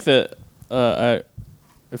 Yeah, I think that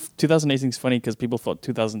if 2018 is funny because people thought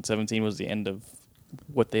 2017 was the end of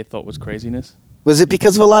what they thought was craziness. Was it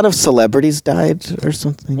because of a lot of celebrities died or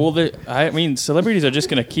something? Well, celebrities are just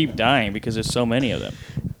going to keep dying because there's so many of them.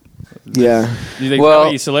 Yeah.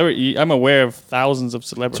 I'm aware of thousands of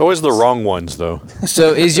celebrities. It's always the wrong ones, though.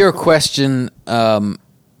 So is your question...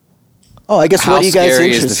 I guess what are you guys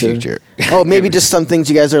interested is the future? Oh, maybe just some things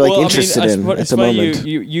you guys are like interested in at the moment.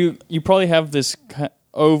 You probably have this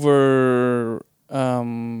over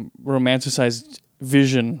romanticized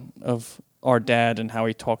vision of our dad and how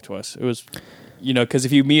he talked to us. It was, because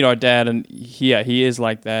if you meet our dad and he is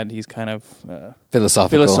like that. He's kind of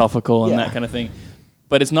philosophical and that kind of thing.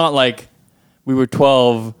 But it's not like we were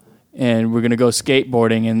 12 and we're going to go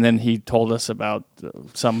skateboarding, and then he told us about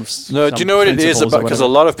some. No, do you know what it is about? Because a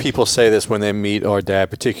lot of people say this when they meet our dad,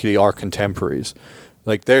 particularly our contemporaries.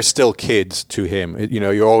 Like, they're still kids to him.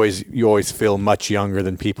 You always feel much younger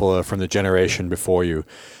than people from the generation before you.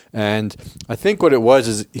 And I think what it was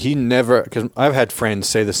is he never, because I've had friends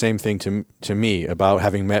say the same thing to me about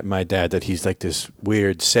having met my dad, that he's like this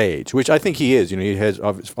weird sage, which I think he is. He has,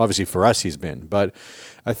 obviously for us he's been, but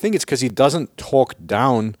I think it's because he doesn't talk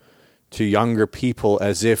down to younger people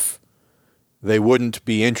as if they wouldn't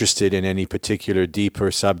be interested in any particular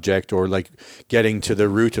deeper subject or like getting to the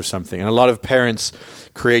root of something. And a lot of parents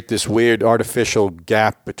create this weird artificial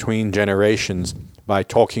gap between generations by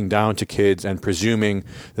talking down to kids and presuming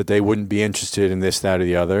that they wouldn't be interested in this, that, or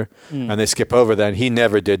the other. And they skip over that. And he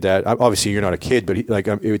never did that. Obviously, you're not a kid, but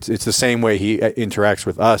it's the same way he interacts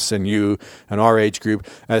with us and you and our age group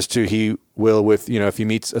as to he will with, if he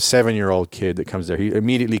meets a 7-year-old kid that comes there, he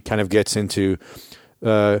immediately kind of gets into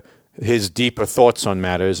his deeper thoughts on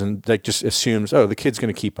matters and like just assumes, the kid's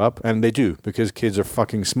going to keep up. And they do, because kids are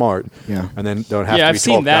fucking smart. Yeah. And then don't have to be talked down to. Yeah, I've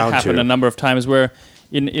seen that happen a number of times where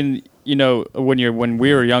in when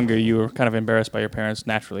we were younger, you were kind of embarrassed by your parents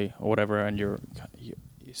naturally or whatever, and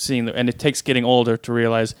seeing and it takes getting older to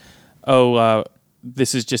realize,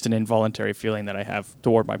 this is just an involuntary feeling that I have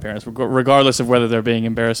toward my parents, regardless of whether they're being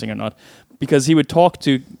embarrassing or not. Because he would talk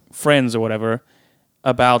to friends or whatever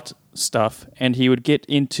about stuff, and he would get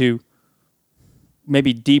into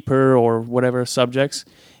maybe deeper or whatever subjects.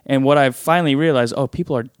 And what I've finally realized,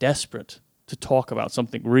 people are desperate to talk about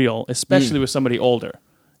something real, especially with somebody older.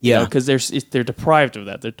 Yeah, because they're deprived of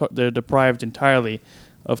that. They're deprived entirely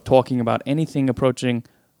of talking about anything approaching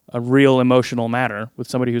a real emotional matter with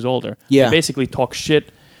somebody who's older. Yeah. They basically talk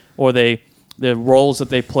shit, or the roles that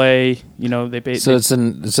they play. So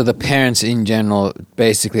the parents in general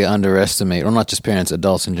basically underestimate, or not just parents,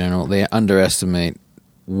 adults in general, they underestimate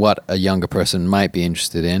what a younger person might be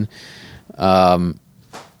interested in.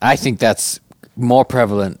 I think that's more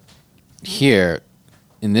prevalent here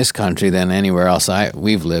in this country than anywhere else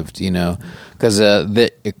we've lived, because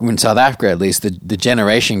in South Africa, at least, the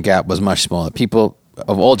generation gap was much smaller. People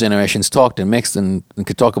of all generations talked and mixed and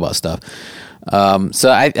could talk about stuff.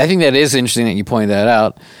 So I think that is interesting that you point that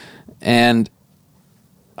out. And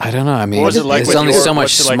I don't know. I mean, there's only so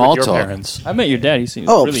much small talk. Parents? I met your dad. He seems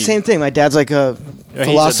really... same thing. My dad's like a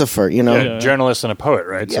philosopher, a journalist and a poet,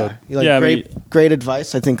 right? Yeah. So Great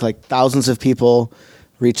advice. I think like thousands of people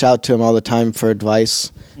reach out to him all the time for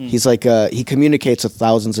advice. He's like he communicates with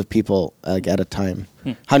thousands of people at a time,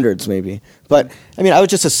 hundreds maybe. But I mean, I was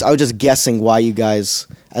just guessing why you guys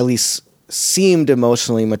at least seemed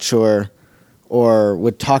emotionally mature or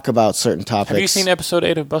would talk about certain topics. Have you seen episode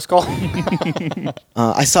 8 of Bus Call?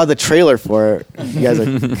 I saw the trailer for it. You guys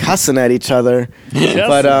are cussing at each other.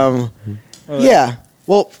 But yeah.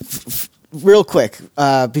 Well, real quick,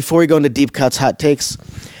 before we go into deep cuts, hot takes.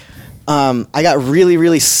 I got really,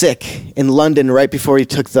 really sick in London right before we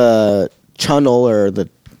took the channel or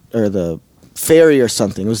the ferry or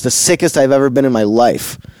something. It was the sickest I've ever been in my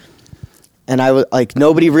life, and I was like,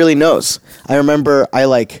 nobody really knows. I remember I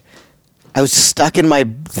was stuck in my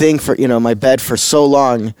thing for my bed for so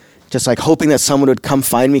long, just like hoping that someone would come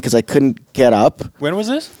find me because I couldn't get up. When was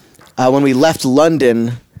this? When we left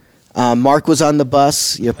London. Mark was on the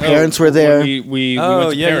bus. Your parents were there. We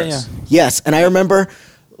went to Paris. Yes, and I remember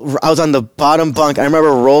I was on the bottom bunk. I remember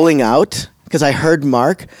rolling out because I heard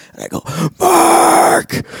Mark, and I go,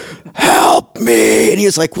 "Mark, help me!" And he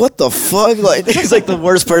was like, "What the fuck?" Like he's like the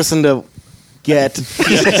worst person to get. I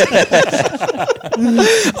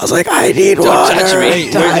was like, "I need water."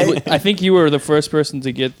 I think you were the first person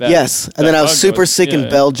to get that. Yes, and then I was super sick in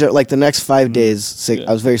Belgium. Like the next 5 days, sick.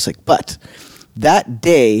 I was very sick. But that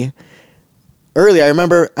day, earlier, I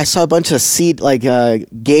remember I saw a bunch of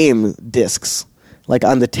game discs. Like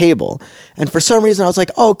on the table, and for some reason I was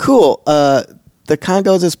like, "Oh, cool! The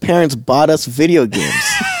KONGOS' parents bought us video games."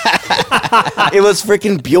 It was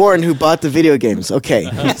freaking Bjorn who bought the video games. Okay,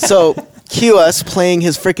 so cue us playing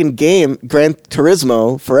his freaking game, Gran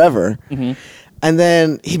Turismo Forever, and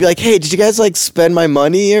then he'd be like, "Hey, did you guys spend my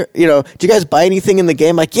money? Or, did you guys buy anything in the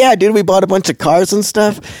game?" Like, "Yeah, dude, we bought a bunch of cars and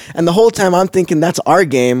stuff." And the whole time I'm thinking, that's our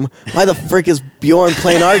game. Why the frick is Bjorn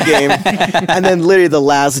playing our game? And then literally the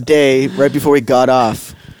last day, right before we got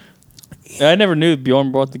off. I never knew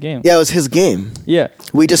Bjorn bought the game. Yeah, it was his game. Yeah.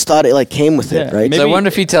 We just thought it came with it, right? So I wonder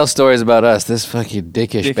if he tells stories about us, this fucking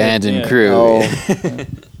dickish band and crew. Oh.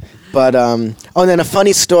 But, and then a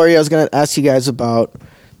funny story I was going to ask you guys about,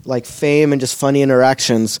 fame and just funny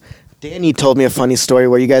interactions. Danny told me a funny story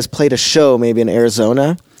where you guys played a show maybe in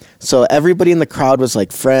Arizona. So everybody in the crowd was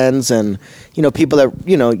friends and, people that,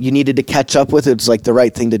 you needed to catch up with. It was the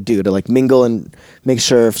right thing to do to mingle and make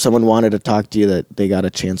sure if someone wanted to talk to you that they got a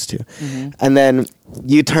chance to. Mm-hmm. And then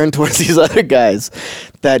you turned towards these other guys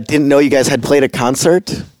that didn't know you guys had played a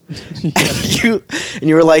concert. and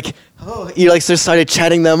you were like, oh, you just started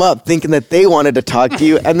chatting them up, thinking that they wanted to talk to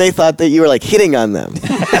you, and they thought that you were hitting on them.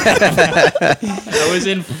 I was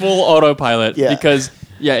in full autopilot because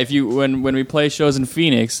if you when we play shows in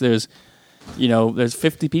Phoenix, there's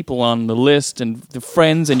 50 people on the list and the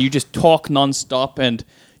friends, and you just talk nonstop, and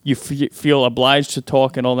you feel obliged to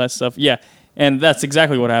talk and all that stuff. Yeah, and that's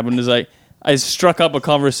exactly what happened. Is I struck up a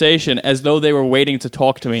conversation as though they were waiting to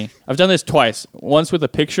talk to me. I've done this twice. Once with a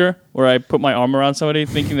picture where I put my arm around somebody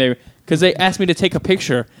thinking because they asked me to take a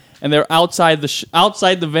picture and they're outside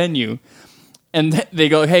the venue, and they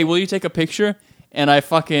go, "Hey, will you take a picture?" And I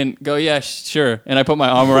fucking go, "Yeah, sure." And I put my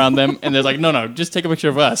arm around them, and they're like, "No, just take a picture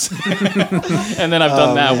of us." And then I've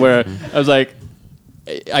done that where I was like,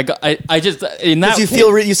 I just in that you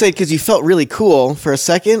feel you say because you felt really cool for a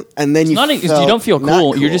second, and then you don't feel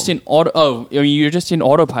cool. You're just in you're just in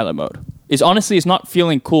autopilot mode. It's not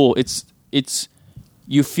feeling cool. It's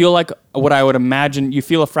you feel like what I would imagine. You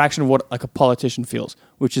feel a fraction of what a politician feels,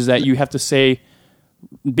 which is that you have to say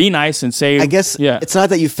be nice and say. I guess it's not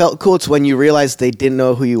that you felt cool. It's when you realized they didn't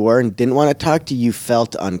know who you were and didn't want to talk to you. You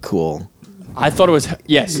felt uncool. I thought it was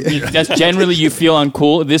that's generally you feel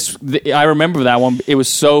uncool. I remember that one. It was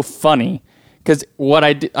so funny because what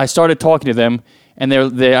I did, I started talking to them, and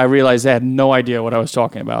I realized they had no idea what I was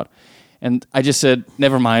talking about, and I just said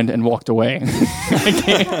never mind and walked away.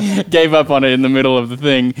 I gave up on it in the middle of the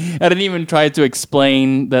thing. I didn't even try to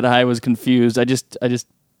explain that I was confused. I just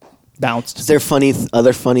bounced. Is there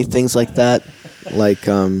other funny things like that? Like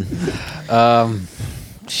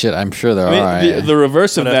shit, I'm sure there are. The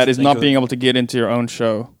reverse of that is not being able to get into your own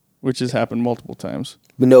show, which has happened multiple times.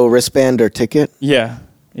 With no wristband or ticket? Yeah.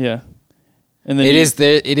 And then it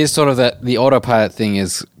is sort of that the autopilot thing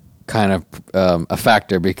is kind of a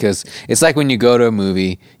factor because it's like when you go to a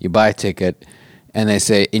movie, you buy a ticket, and they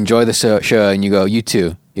say enjoy the show, and you go you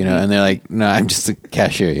too, and they're like, no, I'm just a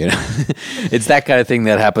cashier, It's that kind of thing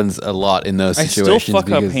that happens a lot in those situations. I still fuck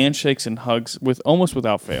up handshakes and hugs almost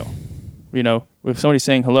without fail. If somebody's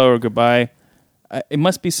saying hello or goodbye, it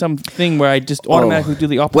must be something where I just automatically do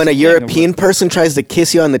the opposite. When a European person tries to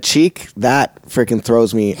kiss you on the cheek, that freaking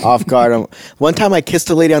throws me off guard. One time I kissed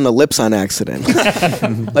a lady on the lips on accident.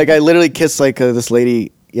 Like I literally kissed this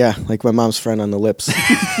lady, like my mom's friend on the lips.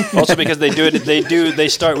 Also because they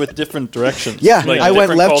start with different directions. Yeah, like I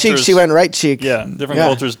went left cheek, she went right cheek. Yeah, different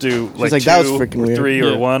cultures do like 2 that was freaking or weird. 3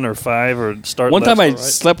 or 1 or 5 or start. One time I right.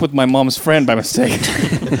 slept with my mom's friend by mistake.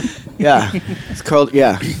 Yeah, it's called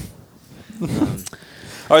All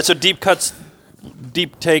right, so deep cuts,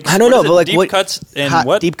 deep takes. I don't know, but like deep cuts and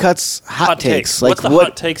what? Deep cuts, hot takes. Like what's the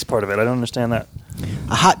hot takes part of it? I don't understand that.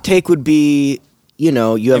 A hot take would be, you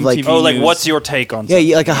have like MTV news. What's your take on? Something?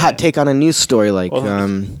 Yeah, like a hot take on a news story. Like,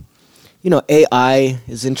 AI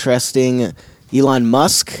is interesting. Elon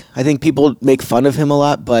Musk, I think people make fun of him a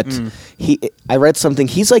lot, but I read something.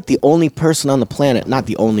 He's like the only person on the planet, not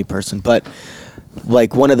the only person, but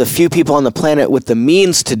like one of the few people on the planet with the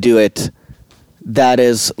means to do it that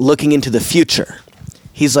is looking into the future.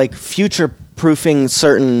 He's like future-proofing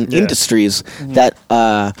certain industries that,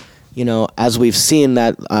 as we've seen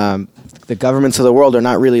that the governments of the world are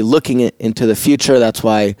not really looking into the future. That's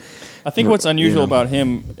why... I think what's unusual about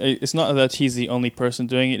him, it's not that he's the only person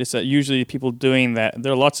doing it, it's that usually people doing that,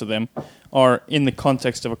 there are lots of them, are in the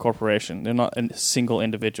context of a corporation. They're not a single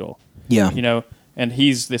individual. Yeah. And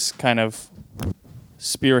he's this kind of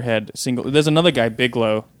spearhead single. There's another guy,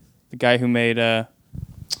 Bigelow, the guy who made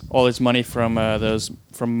all his money from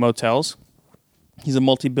motels. He's a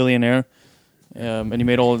multi-billionaire, and he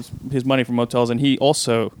made all his money from motels, and he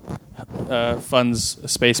also funds a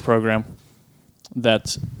space program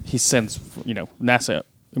that he sends, NASA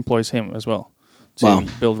employs him as well to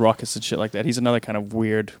build rockets and shit like that. He's another kind of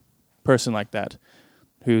weird person like that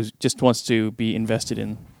who just wants to be invested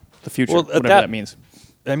in the future, whatever that means.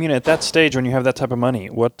 I mean, at that stage when you have that type of money,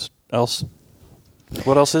 what else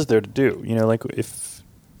is there to do? Like if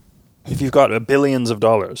you've got billions of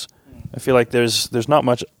dollars, I feel like there's not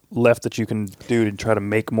much left that you can do to try to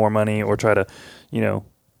make more money or try to,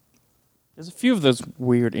 There's a few of those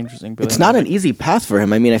weird, interesting billionaires. It's not an easy path for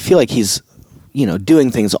him. I mean, I feel like he's,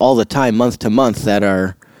 doing things all the time, month to month, that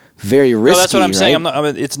are very risky. No, that's what I'm saying.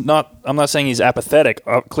 Right? I'm not saying he's apathetic.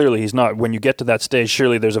 Clearly, he's not. When you get to that stage,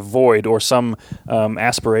 surely there's a void or some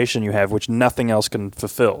aspiration you have which nothing else can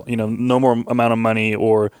fulfill. No more amount of money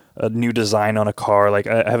or a new design on a car. Like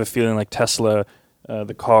I have a feeling like Tesla,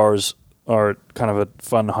 the cars are kind of a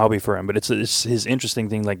fun hobby for him. But it's his interesting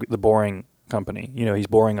thing, like the boring company. He's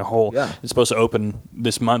boring a hole. Yeah. It's supposed to open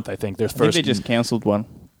this month, I think. I think they just canceled one.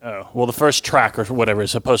 Oh well, the first track or whatever is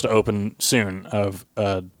supposed to open soon of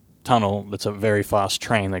tunnel that's a very fast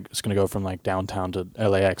train that's going to go from like downtown to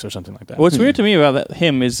LAX or something like that. What's weird to me about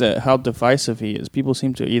him is how divisive he is. People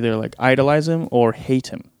seem to either like idolize him or hate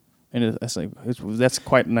him, and that's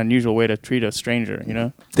quite an unusual way to treat a stranger.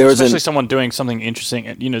 There was especially someone doing something interesting.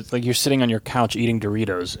 Like you're sitting on your couch eating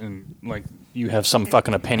Doritos, and like you have some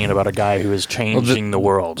fucking opinion about a guy who is changing the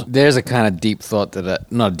world. There's a kind of deep thought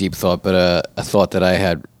not a deep thought, but a thought that I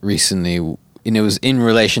had recently, and it was in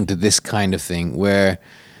relation to this kind of thing where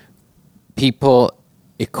people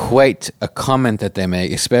equate a comment that they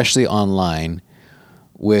make, especially online,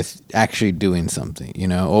 with actually doing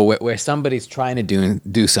something, or where somebody's trying to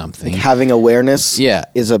do something. like having awareness Yeah.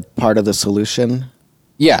 is a part of the solution.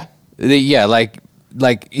 Yeah. Like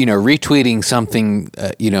retweeting something,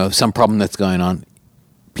 some problem that's going on.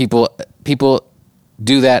 People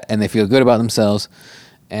do that and they feel good about themselves,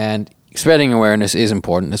 and spreading awareness is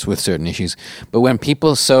important. It's with certain issues. But when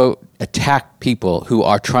people so attack people who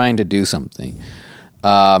are trying to do something,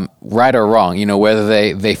 right or wrong,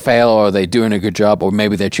 whether they fail or they're doing a good job, or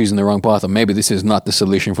maybe they're choosing the wrong path, or maybe this is not the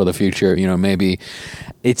solution for the future. Maybe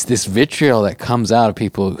it's this vitriol that comes out of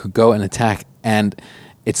people who go and attack, and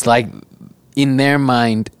it's like in their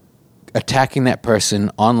mind, attacking that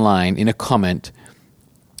person online in a comment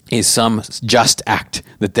is some just act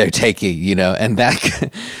that they're taking, and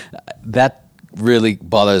that really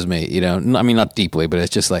bothers me, I mean, not deeply, but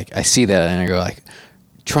it's just like, I see that and I go like,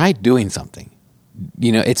 try doing something.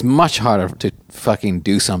 It's much harder to fucking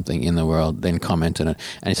do something in the world than comment on it.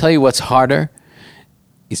 And I tell you what's harder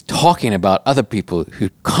is talking about other people who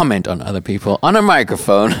comment on other people on a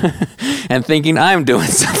microphone and thinking I'm doing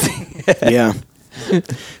something. Yeah.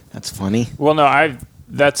 That's funny. Well, no,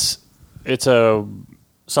 it's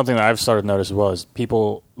something that I've started to notice as well is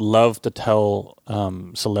people love to tell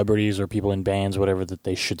celebrities or people in bands, whatever, that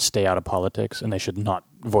they should stay out of politics and they should not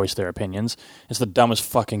voice their opinions. It's the dumbest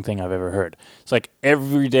fucking thing I've ever heard. It's like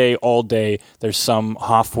every day, all day, there's some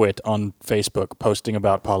half-wit on Facebook posting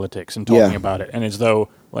about politics and talking about it. And it's though,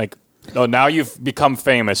 like, oh, now you've become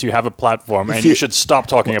famous, you have a platform, and you should stop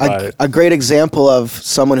talking about it. A great example of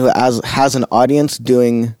someone who has an audience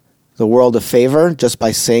doing the world a favor just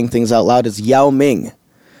by saying things out loud is Yao Ming.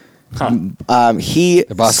 He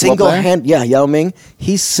Yao Ming.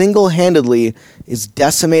 He single-handedly is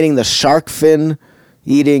decimating the shark fin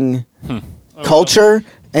eating culture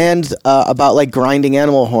and about like grinding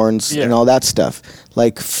animal horns and all that stuff.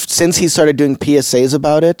 Like since he started doing PSAs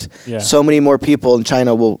about it, so many more people in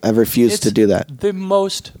China will have refused to do that. The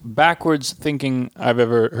most backwards thinking I've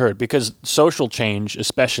ever heard, because social change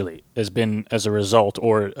especially has been as a result,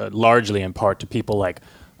 or largely in part, to people like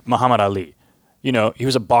Muhammad Ali. He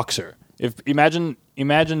was a boxer.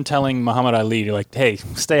 Imagine telling Muhammad Ali, you're like, hey,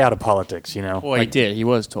 stay out of politics, Well, like, he did. He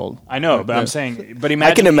was told. I know, but I'm saying, but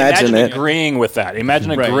imagine, I can imagine it. agreeing with that.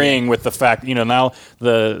 Imagine agreeing with the fact, now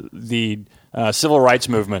the civil rights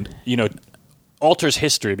movement, alters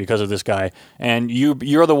history because of this guy, and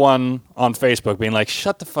you're the one on Facebook being like,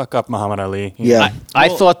 shut the fuck up, Muhammad Ali. I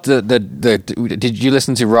thought did you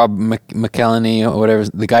listen to Rob McElhenney or whatever,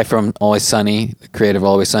 the guy from Always Sunny, the creator of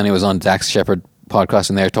Always Sunny, was on Dax Shepard podcast,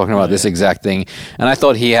 and they were talking about this exact thing, and I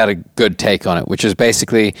thought he had a good take on it, which is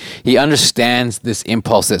basically he understands this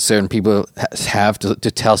impulse that certain people have to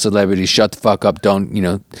tell celebrities, shut the fuck up, don't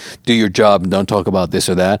do your job and don't talk about this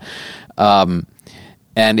or that,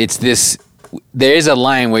 and it's this, there is a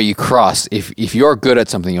line where you cross if you're good at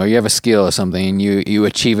something, or you have a skill or something, and you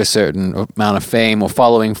achieve a certain amount of fame or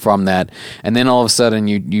following from that, and then all of a sudden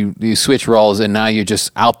you switch roles, and now you're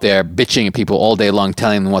just out there bitching at people all day long,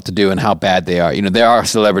 telling them what to do and how bad they are. There are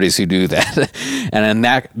celebrities who do that. And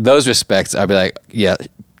in those respects, I'd be like, yeah,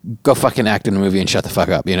 go fucking act in a movie and shut the fuck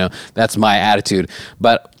up. That's my attitude.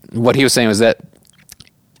 But what he was saying was that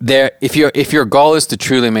if your goal is to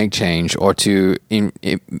truly make change, or to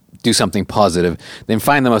do something positive, then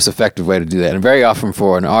find the most effective way to do that. And very often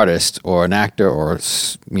for an artist or an actor or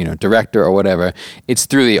director or whatever, it's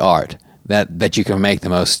through the art that you can make the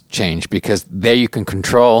most change, because there you can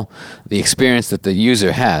control the experience that the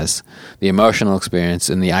user has, the emotional experience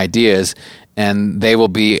and the ideas, and they will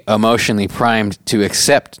be emotionally primed to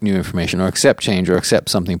accept new information or accept change or accept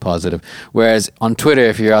something positive. Whereas on Twitter,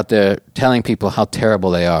 if you're out there telling people how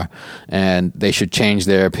terrible they are and they should change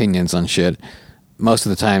their opinions on shit, most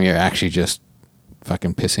of the time you're actually just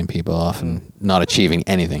fucking pissing people off and not achieving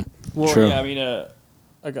anything. Well, yeah, I mean,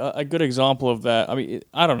 a good example of that, I mean,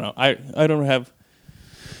 I don't know. I don't have...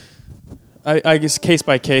 I guess case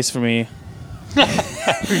by case for me. We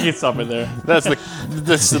can stop it there.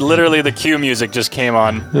 That's literally the cue music just came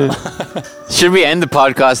on. Should we end the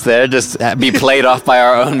podcast there? Just be played off by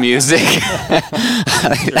our own music? I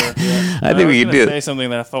think we could do it. Say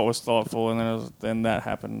something that I thought was thoughtful, and then that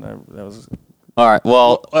happened. That was... All right.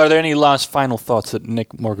 Well, are there any last final thoughts that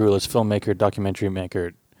Nick Morgulis, filmmaker, documentary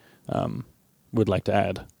maker, would like to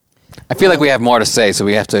add? I feel like we have more to say, so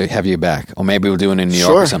we have to have you back, or maybe we'll do it in New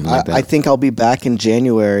York or something like that. I think I'll be back in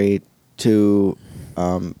January to.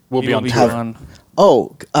 We'll be on.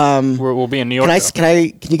 We'll be in New York.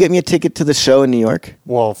 Can you get me a ticket to the show in New York?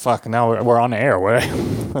 Well, fuck. Now we're on air. What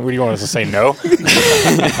do you want us to say? No.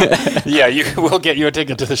 Yeah, we'll get you a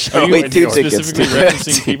ticket to the show. Wait, 2 tickets. Specifically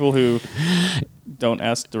referencing people who don't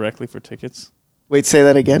ask directly for tickets. Wait, say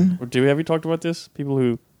that again. Or have you talked about this? People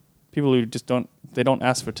who just don't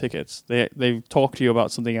ask for tickets. They talk to you about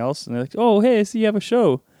something else, and they're like, "Oh, hey, I see you have a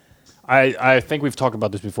show." I think we've talked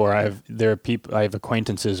about this before. I have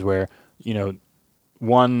acquaintances where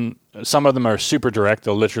some of them are super direct.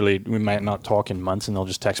 They'll literally, we might not talk in months, and they'll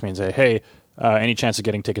just text me and say, "Hey, any chance of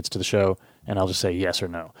getting tickets to the show, and I'll just say yes or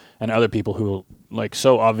no. And other people who will, like,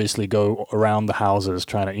 so obviously go around the houses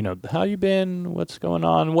trying to, you know, how you been? What's going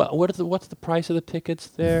on? What's the price of the tickets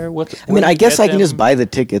there? I guess I can just buy the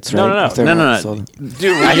tickets, right? No.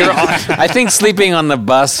 Dude, I think sleeping on the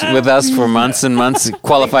bus with us for months and months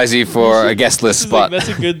qualifies you for a guest list spot. That's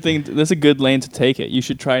a good thing. That's a good lane to take it. You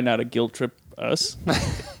should try now to guilt trip us.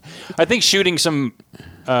 I think shooting some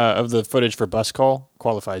of the footage for Bus Call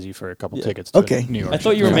qualifies you for a couple tickets to New York. I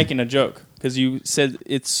thought you were making a joke because you said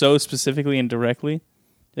it so specifically and directly.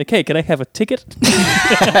 Like, hey, could I have a ticket?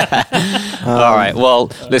 All right.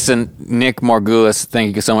 Well, listen, Nick Morgulis,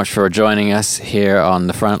 thank you so much for joining us here on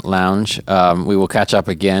the Front Lounge. We will catch up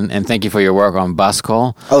again, and thank you for your work on Bus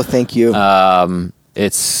Call. Oh, thank you.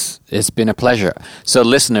 It's been a pleasure. So,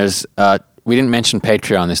 listeners, we didn't mention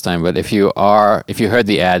Patreon this time, but if you heard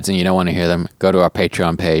the ads and you don't want to hear them, go to our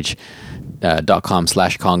Patreon page,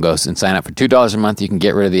 .com/Kongos and sign up for $2 a month. You can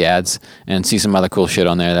get rid of the ads and see some other cool shit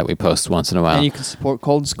on there that we post once in a while. And you can support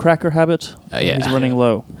Cold's cracker habit. He's running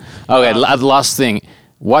low. Okay, the last thing.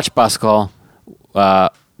 Watch Bus Call.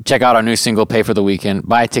 Check out our new single, Pay for the Weekend.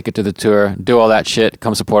 Buy a ticket to the tour. Do all that shit.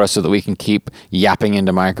 Come support us so that we can keep yapping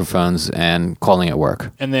into microphones and calling it work.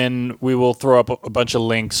 And then we will throw up a bunch of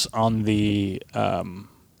links on the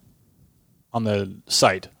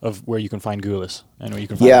site of where you can find Gulis and where you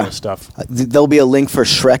can find all this stuff. There'll be a link for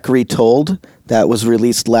Shrek Retold that was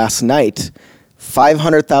released last night.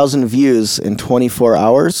 500,000 views in 24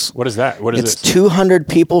 hours. What is that? What is It's 200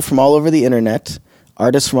 people from all over the internet,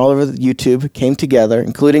 artists from all over YouTube, came together,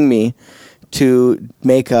 including me, to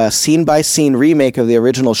make a scene-by-scene remake of the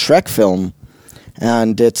original Shrek film.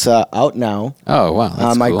 And it's out now. Oh, wow.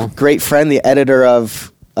 That's my cool. great friend, the editor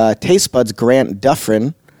of Taste Buds, Grant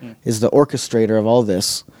Dufferin, is the orchestrator of all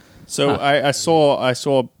this. So I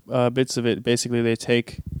saw bits of it. Basically, they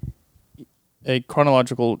take a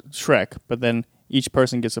chronological Shrek, but then each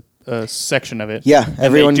person gets a section of it. Yeah,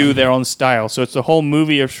 everyone they do their own style. So it's the whole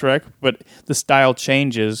movie of Shrek, but the style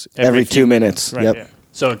changes every 2 minutes. Right, yep. yeah.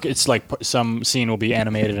 So it's like some scene will be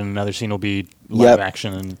animated and another scene will be live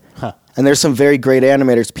action. And there's some very great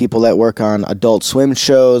animators, people that work on Adult Swim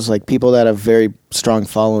shows, like people that have very strong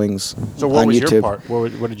followings So what on was YouTube. your part?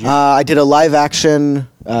 What did you I did a live action,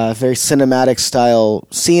 very cinematic style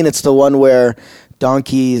scene. It's the one where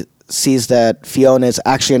Donkey sees that Fiona is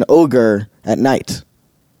actually an ogre at night.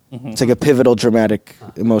 Mm-hmm. It's like a pivotal, dramatic,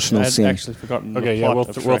 emotional scene. I'd actually forgotten. Okay, the yeah, plot we'll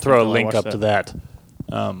of Shrek throw a until I link watched up to that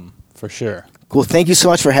for sure. Cool. Thank you so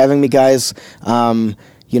much for having me, guys.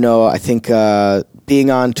 I think being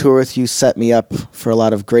on tour with you set me up for a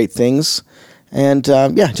lot of great things. And,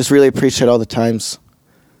 just really appreciate all the times.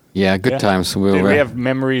 Yeah, good times. We have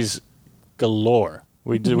memories galore.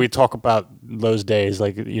 We talk about those days.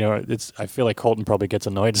 Like, I feel like Colton probably gets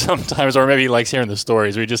annoyed sometimes, or maybe he likes hearing the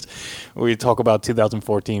stories. We talk about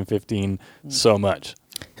 2014, 15 so much.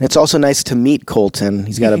 And it's also nice to meet Colton.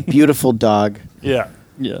 He's got a beautiful dog. Yeah.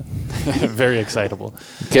 Yeah. Very excitable.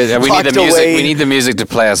 We need the music. We need the music to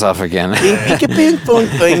play us off again. All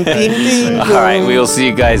right, we will see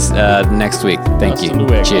you guys next week. Thank you.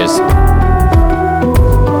 Cheers.